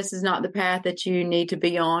sense that this is not the path that you need to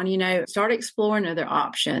be on, start exploring other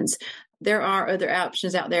options. There are other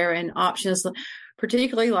options out there, and options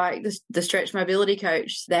particularly like the stretch mobility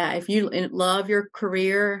coach, that if you love your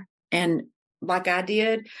career and like I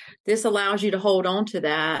did, this allows you to hold on to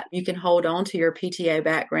that. You can hold on to your PTA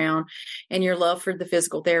background and your love for the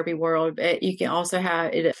physical therapy world. But you can also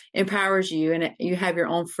have it empowers you, and you have your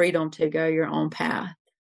own freedom to go your own path.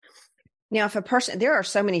 Now, if a person, there are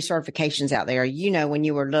so many certifications out there. You know, when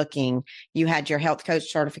you were looking, you had your health coach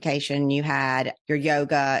certification, you had your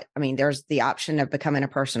yoga. I mean, there's the option of becoming a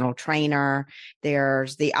personal trainer.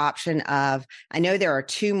 There's the option of, I know there are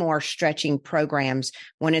two more stretching programs.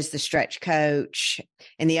 One is the stretch coach,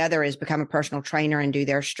 and the other is become a personal trainer and do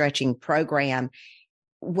their stretching program.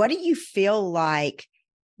 What do you feel like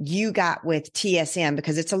you got with TSM?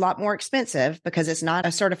 Because it's a lot more expensive, because it's not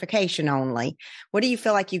a certification only. What do you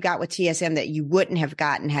feel like you got with TSM that you wouldn't have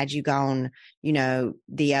gotten had you gone, you know,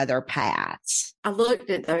 the other paths? I looked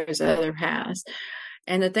at those other paths,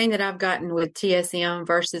 and the thing that I've gotten with TSM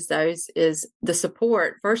versus those is the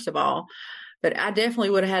support, first of all. But I definitely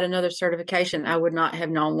would have had another certification I would not have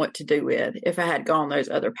known what to do with if I had gone those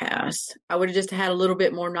other paths. I would have just had a little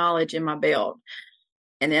bit more knowledge in my belt.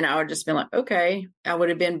 And then I would just been like, okay, I would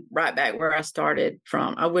have been right back where I started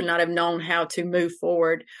from. I would not have known how to move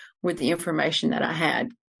forward with the information that I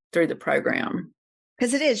had through the program.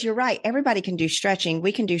 Because it is, you're right. Everybody can do stretching.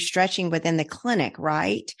 We can do stretching within the clinic,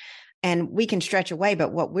 right? And we can stretch away.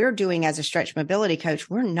 But what we're doing as a stretch mobility coach,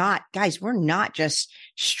 we're not just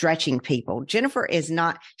stretching people. Jennifer is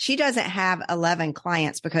not, she doesn't have 11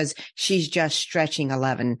 clients because she's just stretching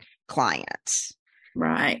 11 clients.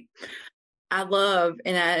 Right. I love,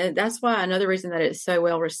 and that's why another reason that it's so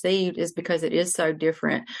well received is because it is so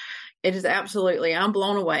different. It is absolutely, I'm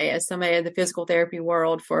blown away as somebody in the physical therapy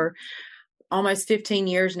world for almost 15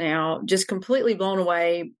 years now, just completely blown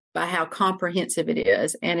away by how comprehensive it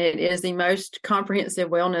is. And it is the most comprehensive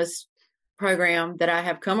wellness program that I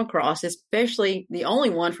have come across, especially the only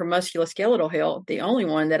one for musculoskeletal health, the only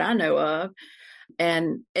one that I know of.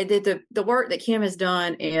 And the work that Kim has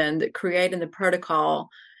done in creating the protocol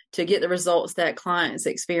to get the results that clients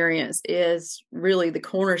experience is really the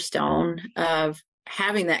cornerstone of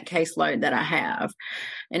having that caseload that I have.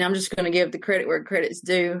 And I'm just going to give the credit where credit's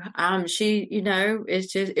due. She, you know,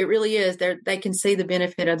 it's just, it really is. They can see the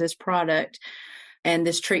benefit of this product and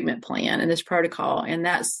this treatment plan and this protocol. And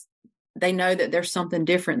they know that there's something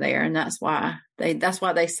different there. And that's why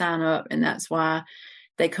they sign up, and that's why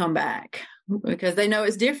they come back, because they know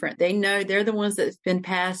it's different. They know they're the ones that's been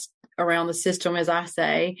passed around the system, as I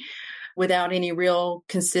say, without any real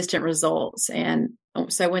consistent results. And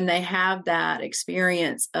so when they have that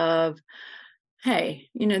experience of, hey,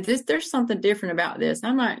 you know, there's something different about this,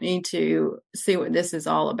 I might need to see what this is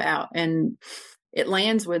all about. And it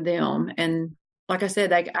lands with them. And like I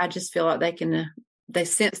said, I just feel like they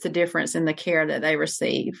sense the difference in the care that they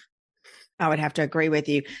receive. I would have to agree with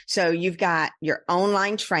you. So you've got your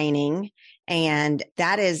online training, and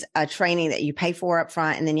that is a training that you pay for up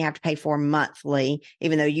front, and then you have to pay for monthly,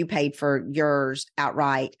 even though you paid for yours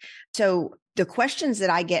outright. So the questions that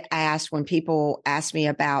I get asked when people ask me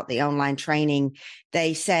about the online training,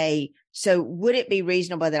 they say, so would it be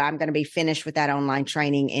reasonable that I'm going to be finished with that online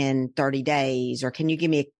training in 30 days? Or can you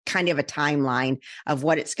give me kind of a timeline of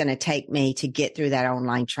what it's going to take me to get through that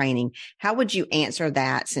online training? How would you answer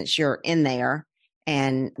that, since you're in there,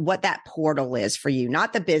 and what that portal is for you?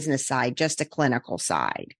 Not the business side, just the clinical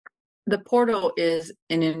side. The portal is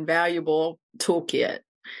an invaluable toolkit.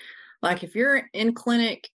 Like if you're in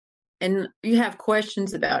clinic and you have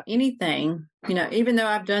questions about anything, you know, even though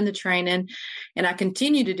I've done the training and I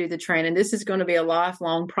continue to do the training, this is going to be a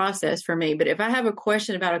lifelong process for me. But if I have a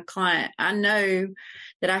question about a client, I know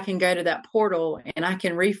that I can go to that portal and I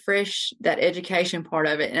can refresh that education part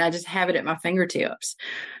of it. And I just have it at my fingertips.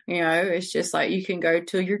 You know, it's just like you can go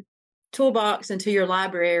to your toolbox and to your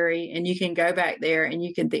library, and you can go back there, and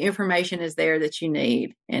the information is there that you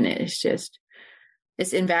need. And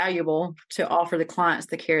it's invaluable to offer the clients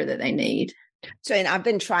the care that they need. So, and I've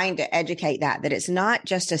been trying to educate that it's not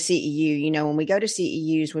just a CEU. You know, when we go to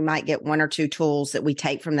CEUs, we might get one or two tools that we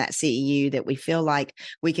take from that CEU that we feel like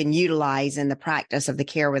we can utilize in the practice of the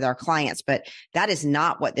care with our clients. But that is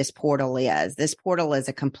not what this portal is. This portal is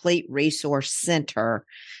a complete resource center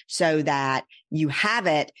so that you have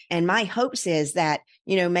it. And my hopes is that,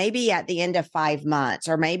 you know, maybe at the end of 5 months,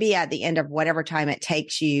 or maybe at the end of whatever time it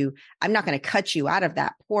takes you, I'm not going to cut you out of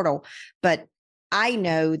that portal, but I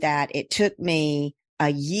know that it took me a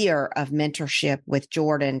year of mentorship with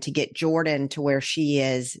Jordan to get Jordan to where she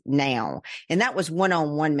is now. And that was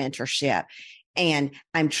one-on-one mentorship. And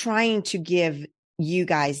I'm trying to give you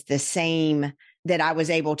guys the same that I was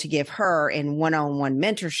able to give her in one-on-one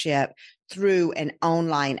mentorship through an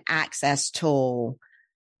online access tool,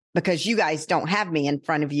 because you guys don't have me in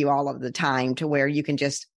front of you all of the time to where you can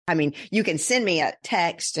just, I mean, you can send me a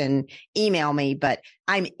text and email me, but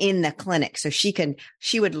I'm in the clinic. So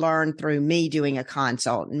she would learn through me doing a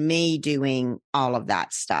consult, me doing all of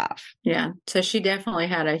that stuff. Yeah. So she definitely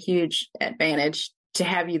had a huge advantage to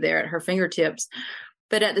have you there at her fingertips.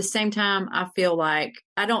 But at the same time, I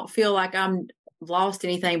don't feel like I'm lost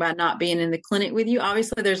anything by not being in the clinic with you.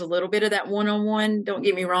 Obviously, there's a little bit of that one-on-one. Don't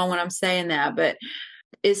get me wrong when I'm saying that, but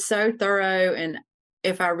it's so thorough. And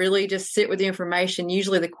if I really just sit with the information,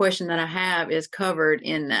 usually the question that I have is covered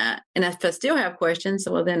in that. And if I still have questions,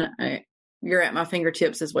 well, then you're at my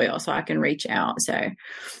fingertips as well, so I can reach out. So,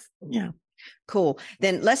 yeah. Cool.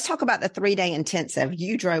 Then let's talk about the 3-day intensive.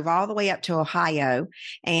 You drove all the way up to Ohio,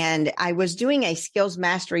 and I was doing a skills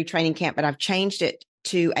mastery training camp, but I've changed it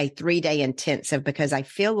to a 3-day intensive because I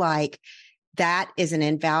feel like that is an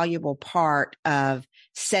invaluable part of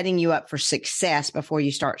setting you up for success before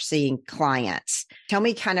you start seeing clients. Tell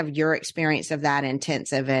me kind of your experience of that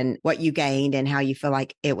intensive and what you gained and how you feel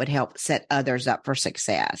like it would help set others up for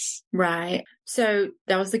success. Right. So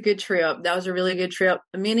that was a good trip. That was a really good trip.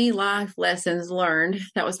 Many life lessons learned.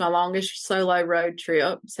 That was my longest solo road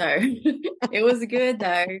trip. So it was good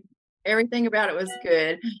though. Everything about it was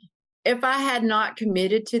good. If I had not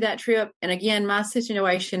committed to that trip, and again, my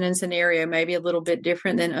situation and scenario may be a little bit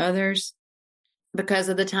different than others because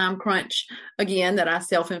of the time crunch, again, that I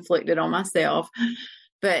self-inflicted on myself.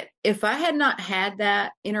 But if I had not had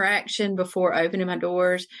that interaction before opening my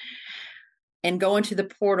doors and going to the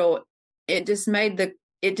portal, it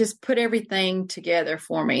just put everything together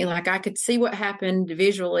for me. Like I could see what happened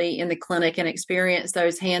visually in the clinic and experience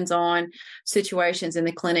those hands-on situations in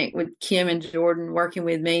the clinic with Kim and Jordan working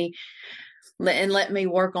with me and let me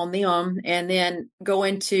work on them, and then go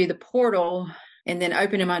into the portal and then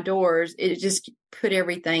opening my doors. It just put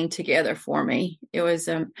everything together for me. It was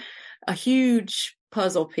a huge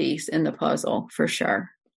puzzle piece in the puzzle for sure.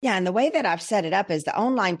 Yeah. And the way that I've set it up is the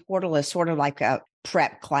online portal is sort of like a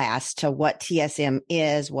prep class to what TSM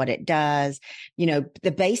is, what it does,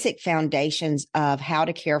 the basic foundations of how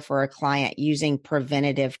to care for a client using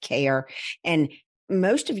preventative care. And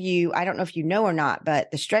most of you, I don't know if you know or not,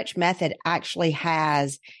 but the stretch method actually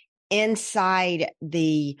has inside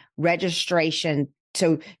the registration.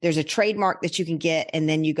 So there's a trademark that you can get, and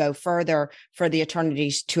then you go further for the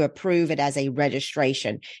attorneys to approve it as a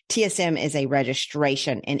registration. TSM is a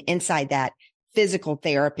registration, and inside that, physical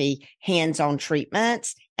therapy, hands-on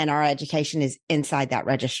treatments, and our education is inside that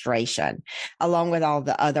registration, along with all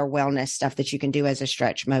the other wellness stuff that you can do as a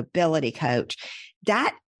stretch mobility coach.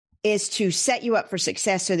 That is to set you up for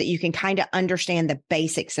success so that you can kind of understand the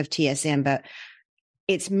basics of TSM, but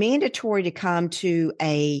it's mandatory to come to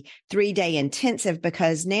a 3-day intensive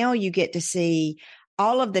because now you get to see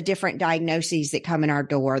all of the different diagnoses that come in our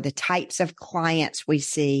door, the types of clients we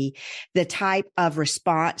see, the type of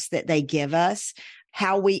response that they give us,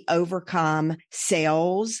 how we overcome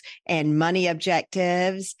sales and money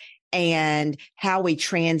objectives, and how we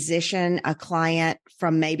transition a client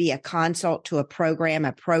from maybe a consult to a program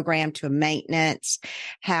to a maintenance,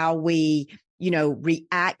 how we,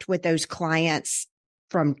 react with those clients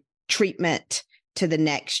from treatment to the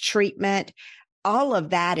next treatment. All of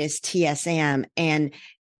that is TSM. And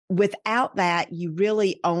without that, you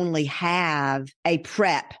really only have a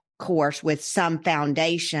prep course with some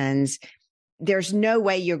foundations. There's no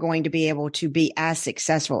way you're going to be able to be as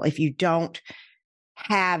successful if you don't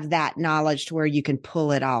have that knowledge to where you can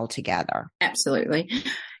pull it all together. Absolutely.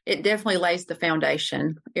 It definitely lays the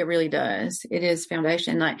foundation. It really does. It is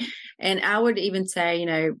foundation. And I would even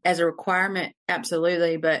say, as a requirement,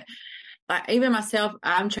 absolutely. But even myself,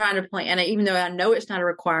 I'm trying to plan. And even though I know it's not a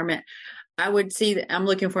requirement, I would see that I'm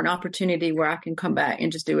looking for an opportunity where I can come back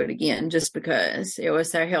and just do it again, just because it was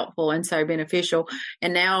so helpful and so beneficial.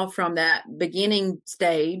 And now from that beginning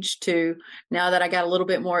stage to now that I got a little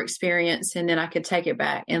bit more experience, and then I could take it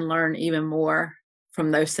back and learn even more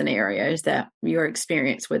from those scenarios that your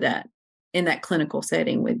experience with that in that clinical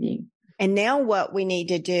setting with you. And now what we need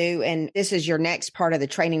to do, and this is your next part of the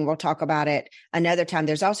training, we'll talk about it another time.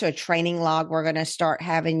 There's also a training log we're going to start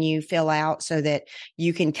having you fill out so that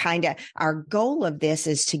you can our goal of this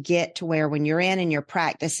is to get to where when you're in and you're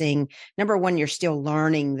practicing, number one, you're still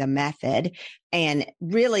learning the method. And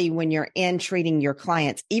really when you're in treating your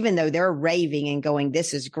clients, even though they're raving and going,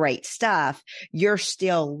 this is great stuff, you're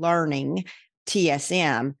still learning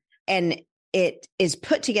TSM. And it is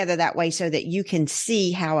put together that way so that you can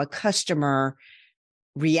see how a customer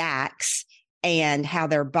reacts and how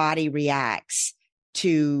their body reacts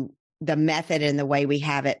to the method and the way we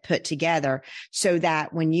have it put together, so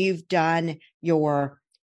that when you've done your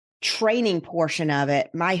training portion of it,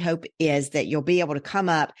 my hope is that you'll be able to come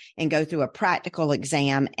up and go through a practical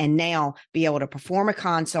exam and now be able to perform a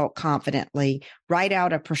consult confidently, write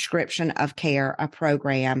out a prescription of care, a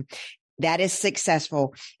program that is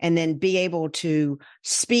successful, and then be able to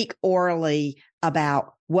speak orally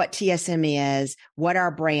about what TSM is, what our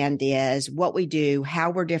brand is, what we do,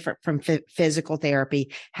 how we're different from physical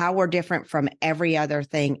therapy, how we're different from every other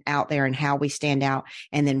thing out there, and how we stand out.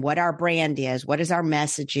 And then what our brand is, what is our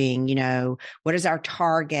messaging, what is our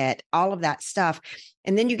target, all of that stuff.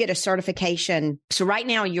 And then you get a certification. So right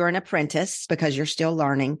now you're an apprentice because you're still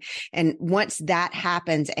learning. And once that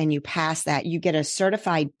happens and you pass that, you get a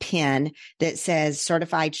certified pin that says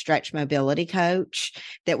Certified Stretch Mobility Coach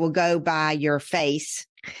that will go by your face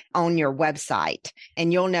on your website.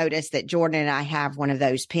 And you'll notice that Jordan and I have one of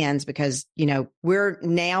those pins because, we're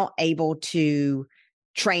now able to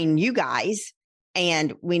train you guys,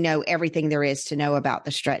 and we know everything there is to know about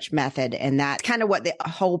the stretch method. And that's kind of what the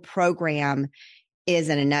whole program is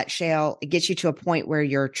in a nutshell. It gets you to a point where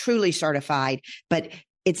you're truly certified, but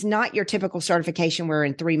it's not your typical certification where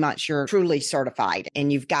in 3 months you're truly certified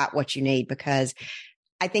and you've got what you need, because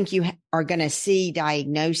I think you are going to see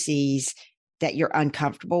diagnoses that you're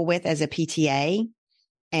uncomfortable with as a PTA,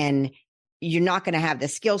 and you're not going to have the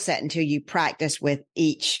skill set until you practice with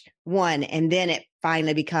each one. And then it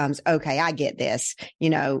finally becomes, okay, I get this.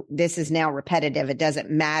 This is now repetitive. It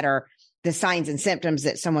doesn't matter the signs and symptoms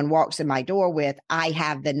that someone walks in my door with. I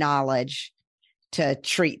have the knowledge to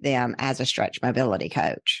treat them as a stretch mobility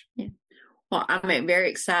coach. Yeah. Well, I'm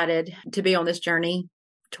very excited to be on this journey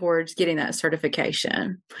towards getting that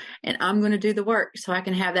certification, and I'm going to do the work so I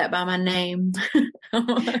can have that by my name.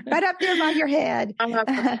 Right up there by your head.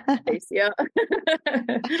 Yeah.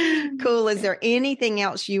 Cool. Is there anything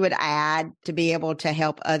else you would add to be able to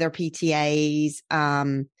help other PTAs,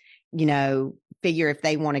 figure if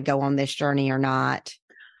they want to go on this journey or not?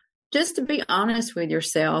 Just to be honest with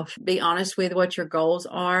yourself, be honest with what your goals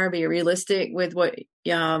are, be realistic with what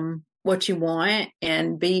you want,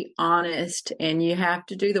 and be honest. And you have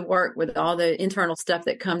to do the work with all the internal stuff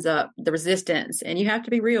that comes up, the resistance, and you have to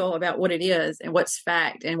be real about what it is and what's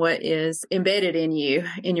fact and what is embedded in you,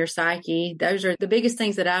 in your psyche. Those are the biggest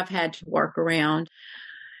things that I've had to work around.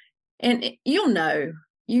 And you'll know.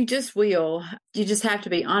 You just will. You just have to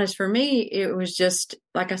be honest. For me, it was just,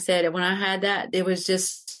 like I said, when I had that, it was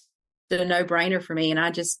just a no-brainer for me. And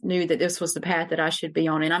I just knew that this was the path that I should be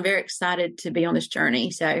on. And I'm very excited to be on this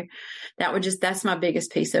journey. So that's my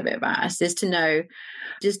biggest piece of advice, is to know,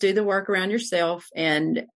 just do the work around yourself.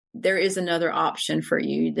 And there is another option for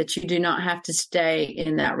you, that you do not have to stay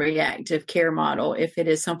in that reactive care model if it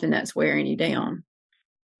is something that's wearing you down.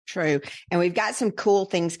 True. And we've got some cool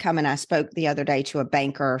things coming. I spoke the other day to a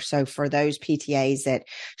banker. So for those PTAs that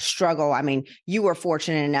struggle, you were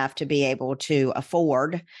fortunate enough to be able to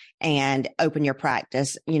afford and open your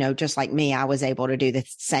practice. Just like me, I was able to do the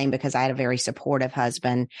same because I had a very supportive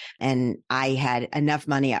husband, and I had enough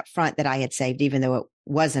money up front that I had saved, even though it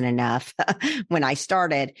wasn't enough when I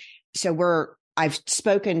started. So I've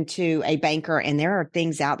spoken to a banker, and there are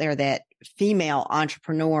things out there that female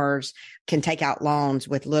entrepreneurs can take out loans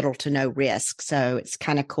with little to no risk. So it's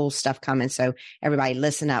kind of cool stuff coming. So everybody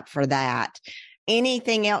listen up for that.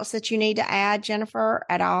 Anything else that you need to add, Jennifer,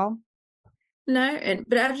 at all? No,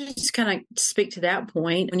 but I just kind of speak to that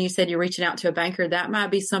point. When you said you're reaching out to a banker, that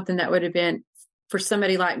might be something that would have been for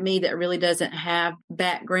somebody like me that really doesn't have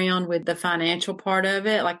background with the financial part of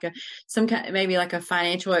it, maybe like a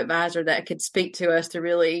financial advisor that could speak to us to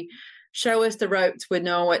really show us the ropes with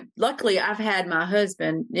knowing what. Luckily, I've had my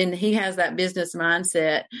husband, and he has that business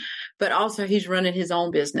mindset, but also he's running his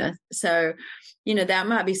own business. So, that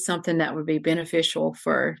might be something that would be beneficial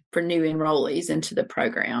for new enrollees into the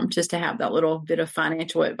program, just to have that little bit of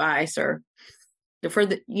financial advice, or for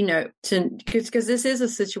the, because this is a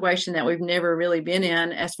situation that we've never really been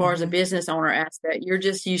in as far as a business owner aspect. You're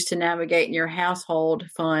just used to navigating your household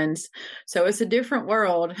funds. So it's a different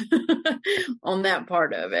world on that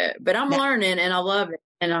part of it, but I'm learning, and I love it,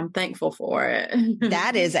 and I'm thankful for it.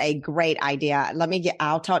 That is a great idea.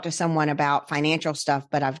 I'll talk to someone about financial stuff,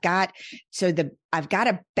 but I've got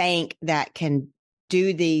a bank that can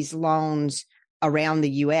do these loans around the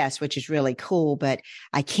US, which is really cool, but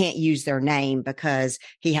I can't use their name because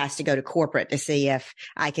he has to go to corporate to see if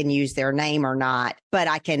I can use their name or not. But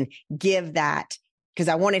I can give that, because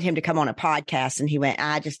I wanted him to come on a podcast, and he went,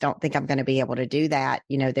 I just don't think I'm going to be able to do that.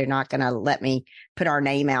 They're not going to let me put our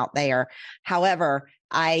name out there. However,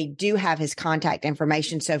 I do have his contact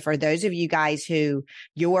information. So for those of you guys who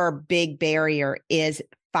your big barrier is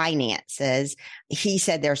finances, he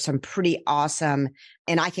said there's some pretty awesome,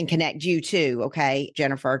 and I can connect you too, okay,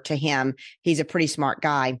 Jennifer, to him. He's a pretty smart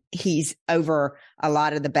guy. He's over a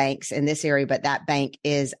lot of the banks in this area, but that bank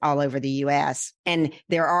is all over the U.S. And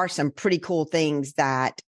there are some pretty cool things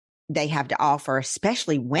that they have to offer,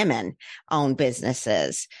 especially women-owned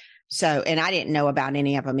businesses. So, and I didn't know about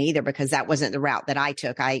any of them either because that wasn't the route that I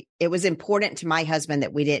took. It was important to my husband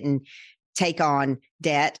that we didn't take on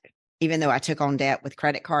debt, even though I took on debt with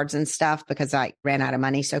credit cards and stuff because I ran out of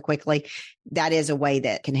money so quickly. That is a way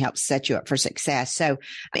that can help set you up for success. So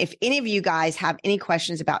if any of you guys have any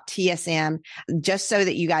questions about TSM, just so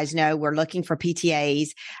that you guys know, we're looking for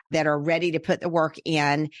PTAs that are ready to put the work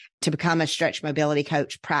in to become a stretch mobility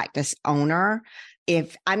coach practice owner.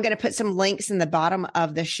 If I'm going to put some links in the bottom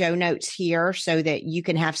of the show notes here so that you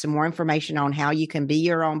can have some more information on how you can be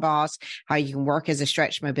your own boss, how you can work as a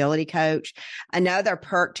stretch mobility coach. Another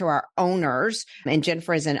perk to our owners, and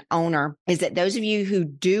Jennifer is an owner, is that those of you who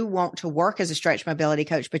do want to work as a stretch mobility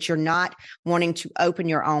coach, but you're not wanting to open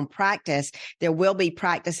your own practice, there will be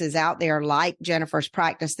practices out there like Jennifer's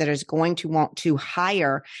practice that is going to want to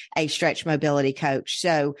hire a stretch mobility coach.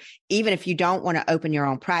 So even if you don't want to open your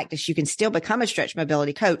own practice, you can still become a stretch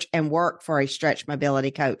mobility coach and work for a stretch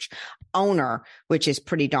mobility coach owner, which is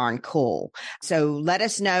pretty darn cool. So let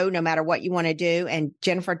us know no matter what you want to do. And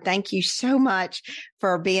Jennifer, thank you so much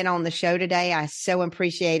for being on the show today. I so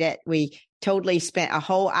appreciate it. We totally spent a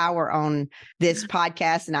whole hour on this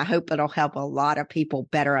podcast, and I hope it'll help a lot of people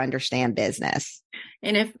better understand business.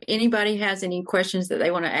 And if anybody has any questions that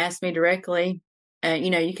they want to ask me directly,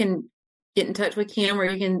 you can get in touch with Kim, or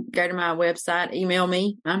you can go to my website, email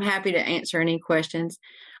me. I'm happy to answer any questions.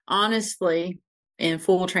 Honestly, in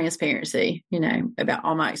full transparency, about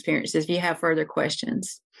all my experiences, if you have further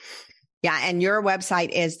questions. Yeah. And your website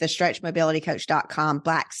is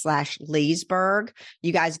thestretchmobilitycoach.com/Leesburg.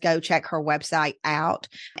 You guys go check her website out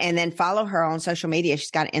and then follow her on social media.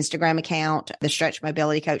 She's got an Instagram account, the Stretch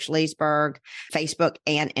Mobility Coach Leesburg, Facebook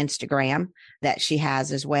and Instagram that she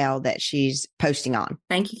has as well that she's posting on.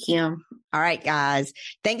 Thank you, Kim. All right, guys.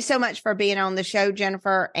 Thanks so much for being on the show,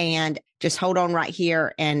 Jennifer. And just hold on right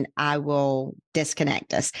here and I will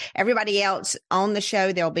disconnect us. Everybody else on the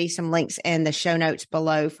show, there'll be some links in the show notes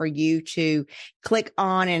below for you to click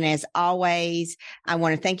on. And as always, I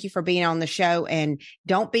want to thank you for being on the show, and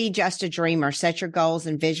don't be just a dreamer. Set your goals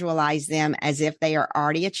and visualize them as if they are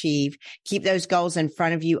already achieved. Keep those goals in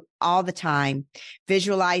front of you all the time.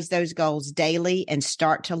 Visualize those goals daily and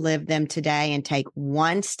start to live them today, and take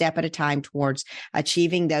one step at a time towards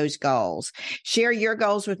achieving those goals. Share your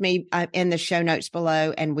goals with me in the show notes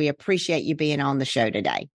below, and we appreciate you being on the show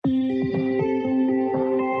today.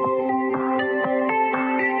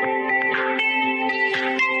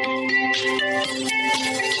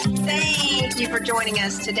 Thank you for joining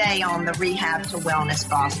us today on the Rehab to Wellness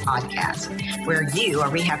Boss podcast, where you, a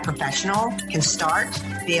rehab professional, can start,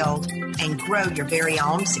 build, and grow your very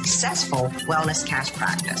own successful wellness cash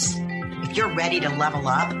practice. If you're ready to level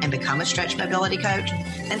up and become a stretch mobility coach,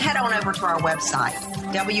 then head on over to our website,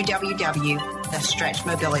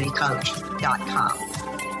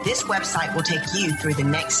 www.thestretchmobilitycoach.com. This website will take you through the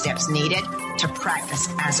next steps needed to practice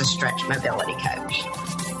as a stretch mobility coach.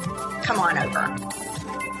 Come on over.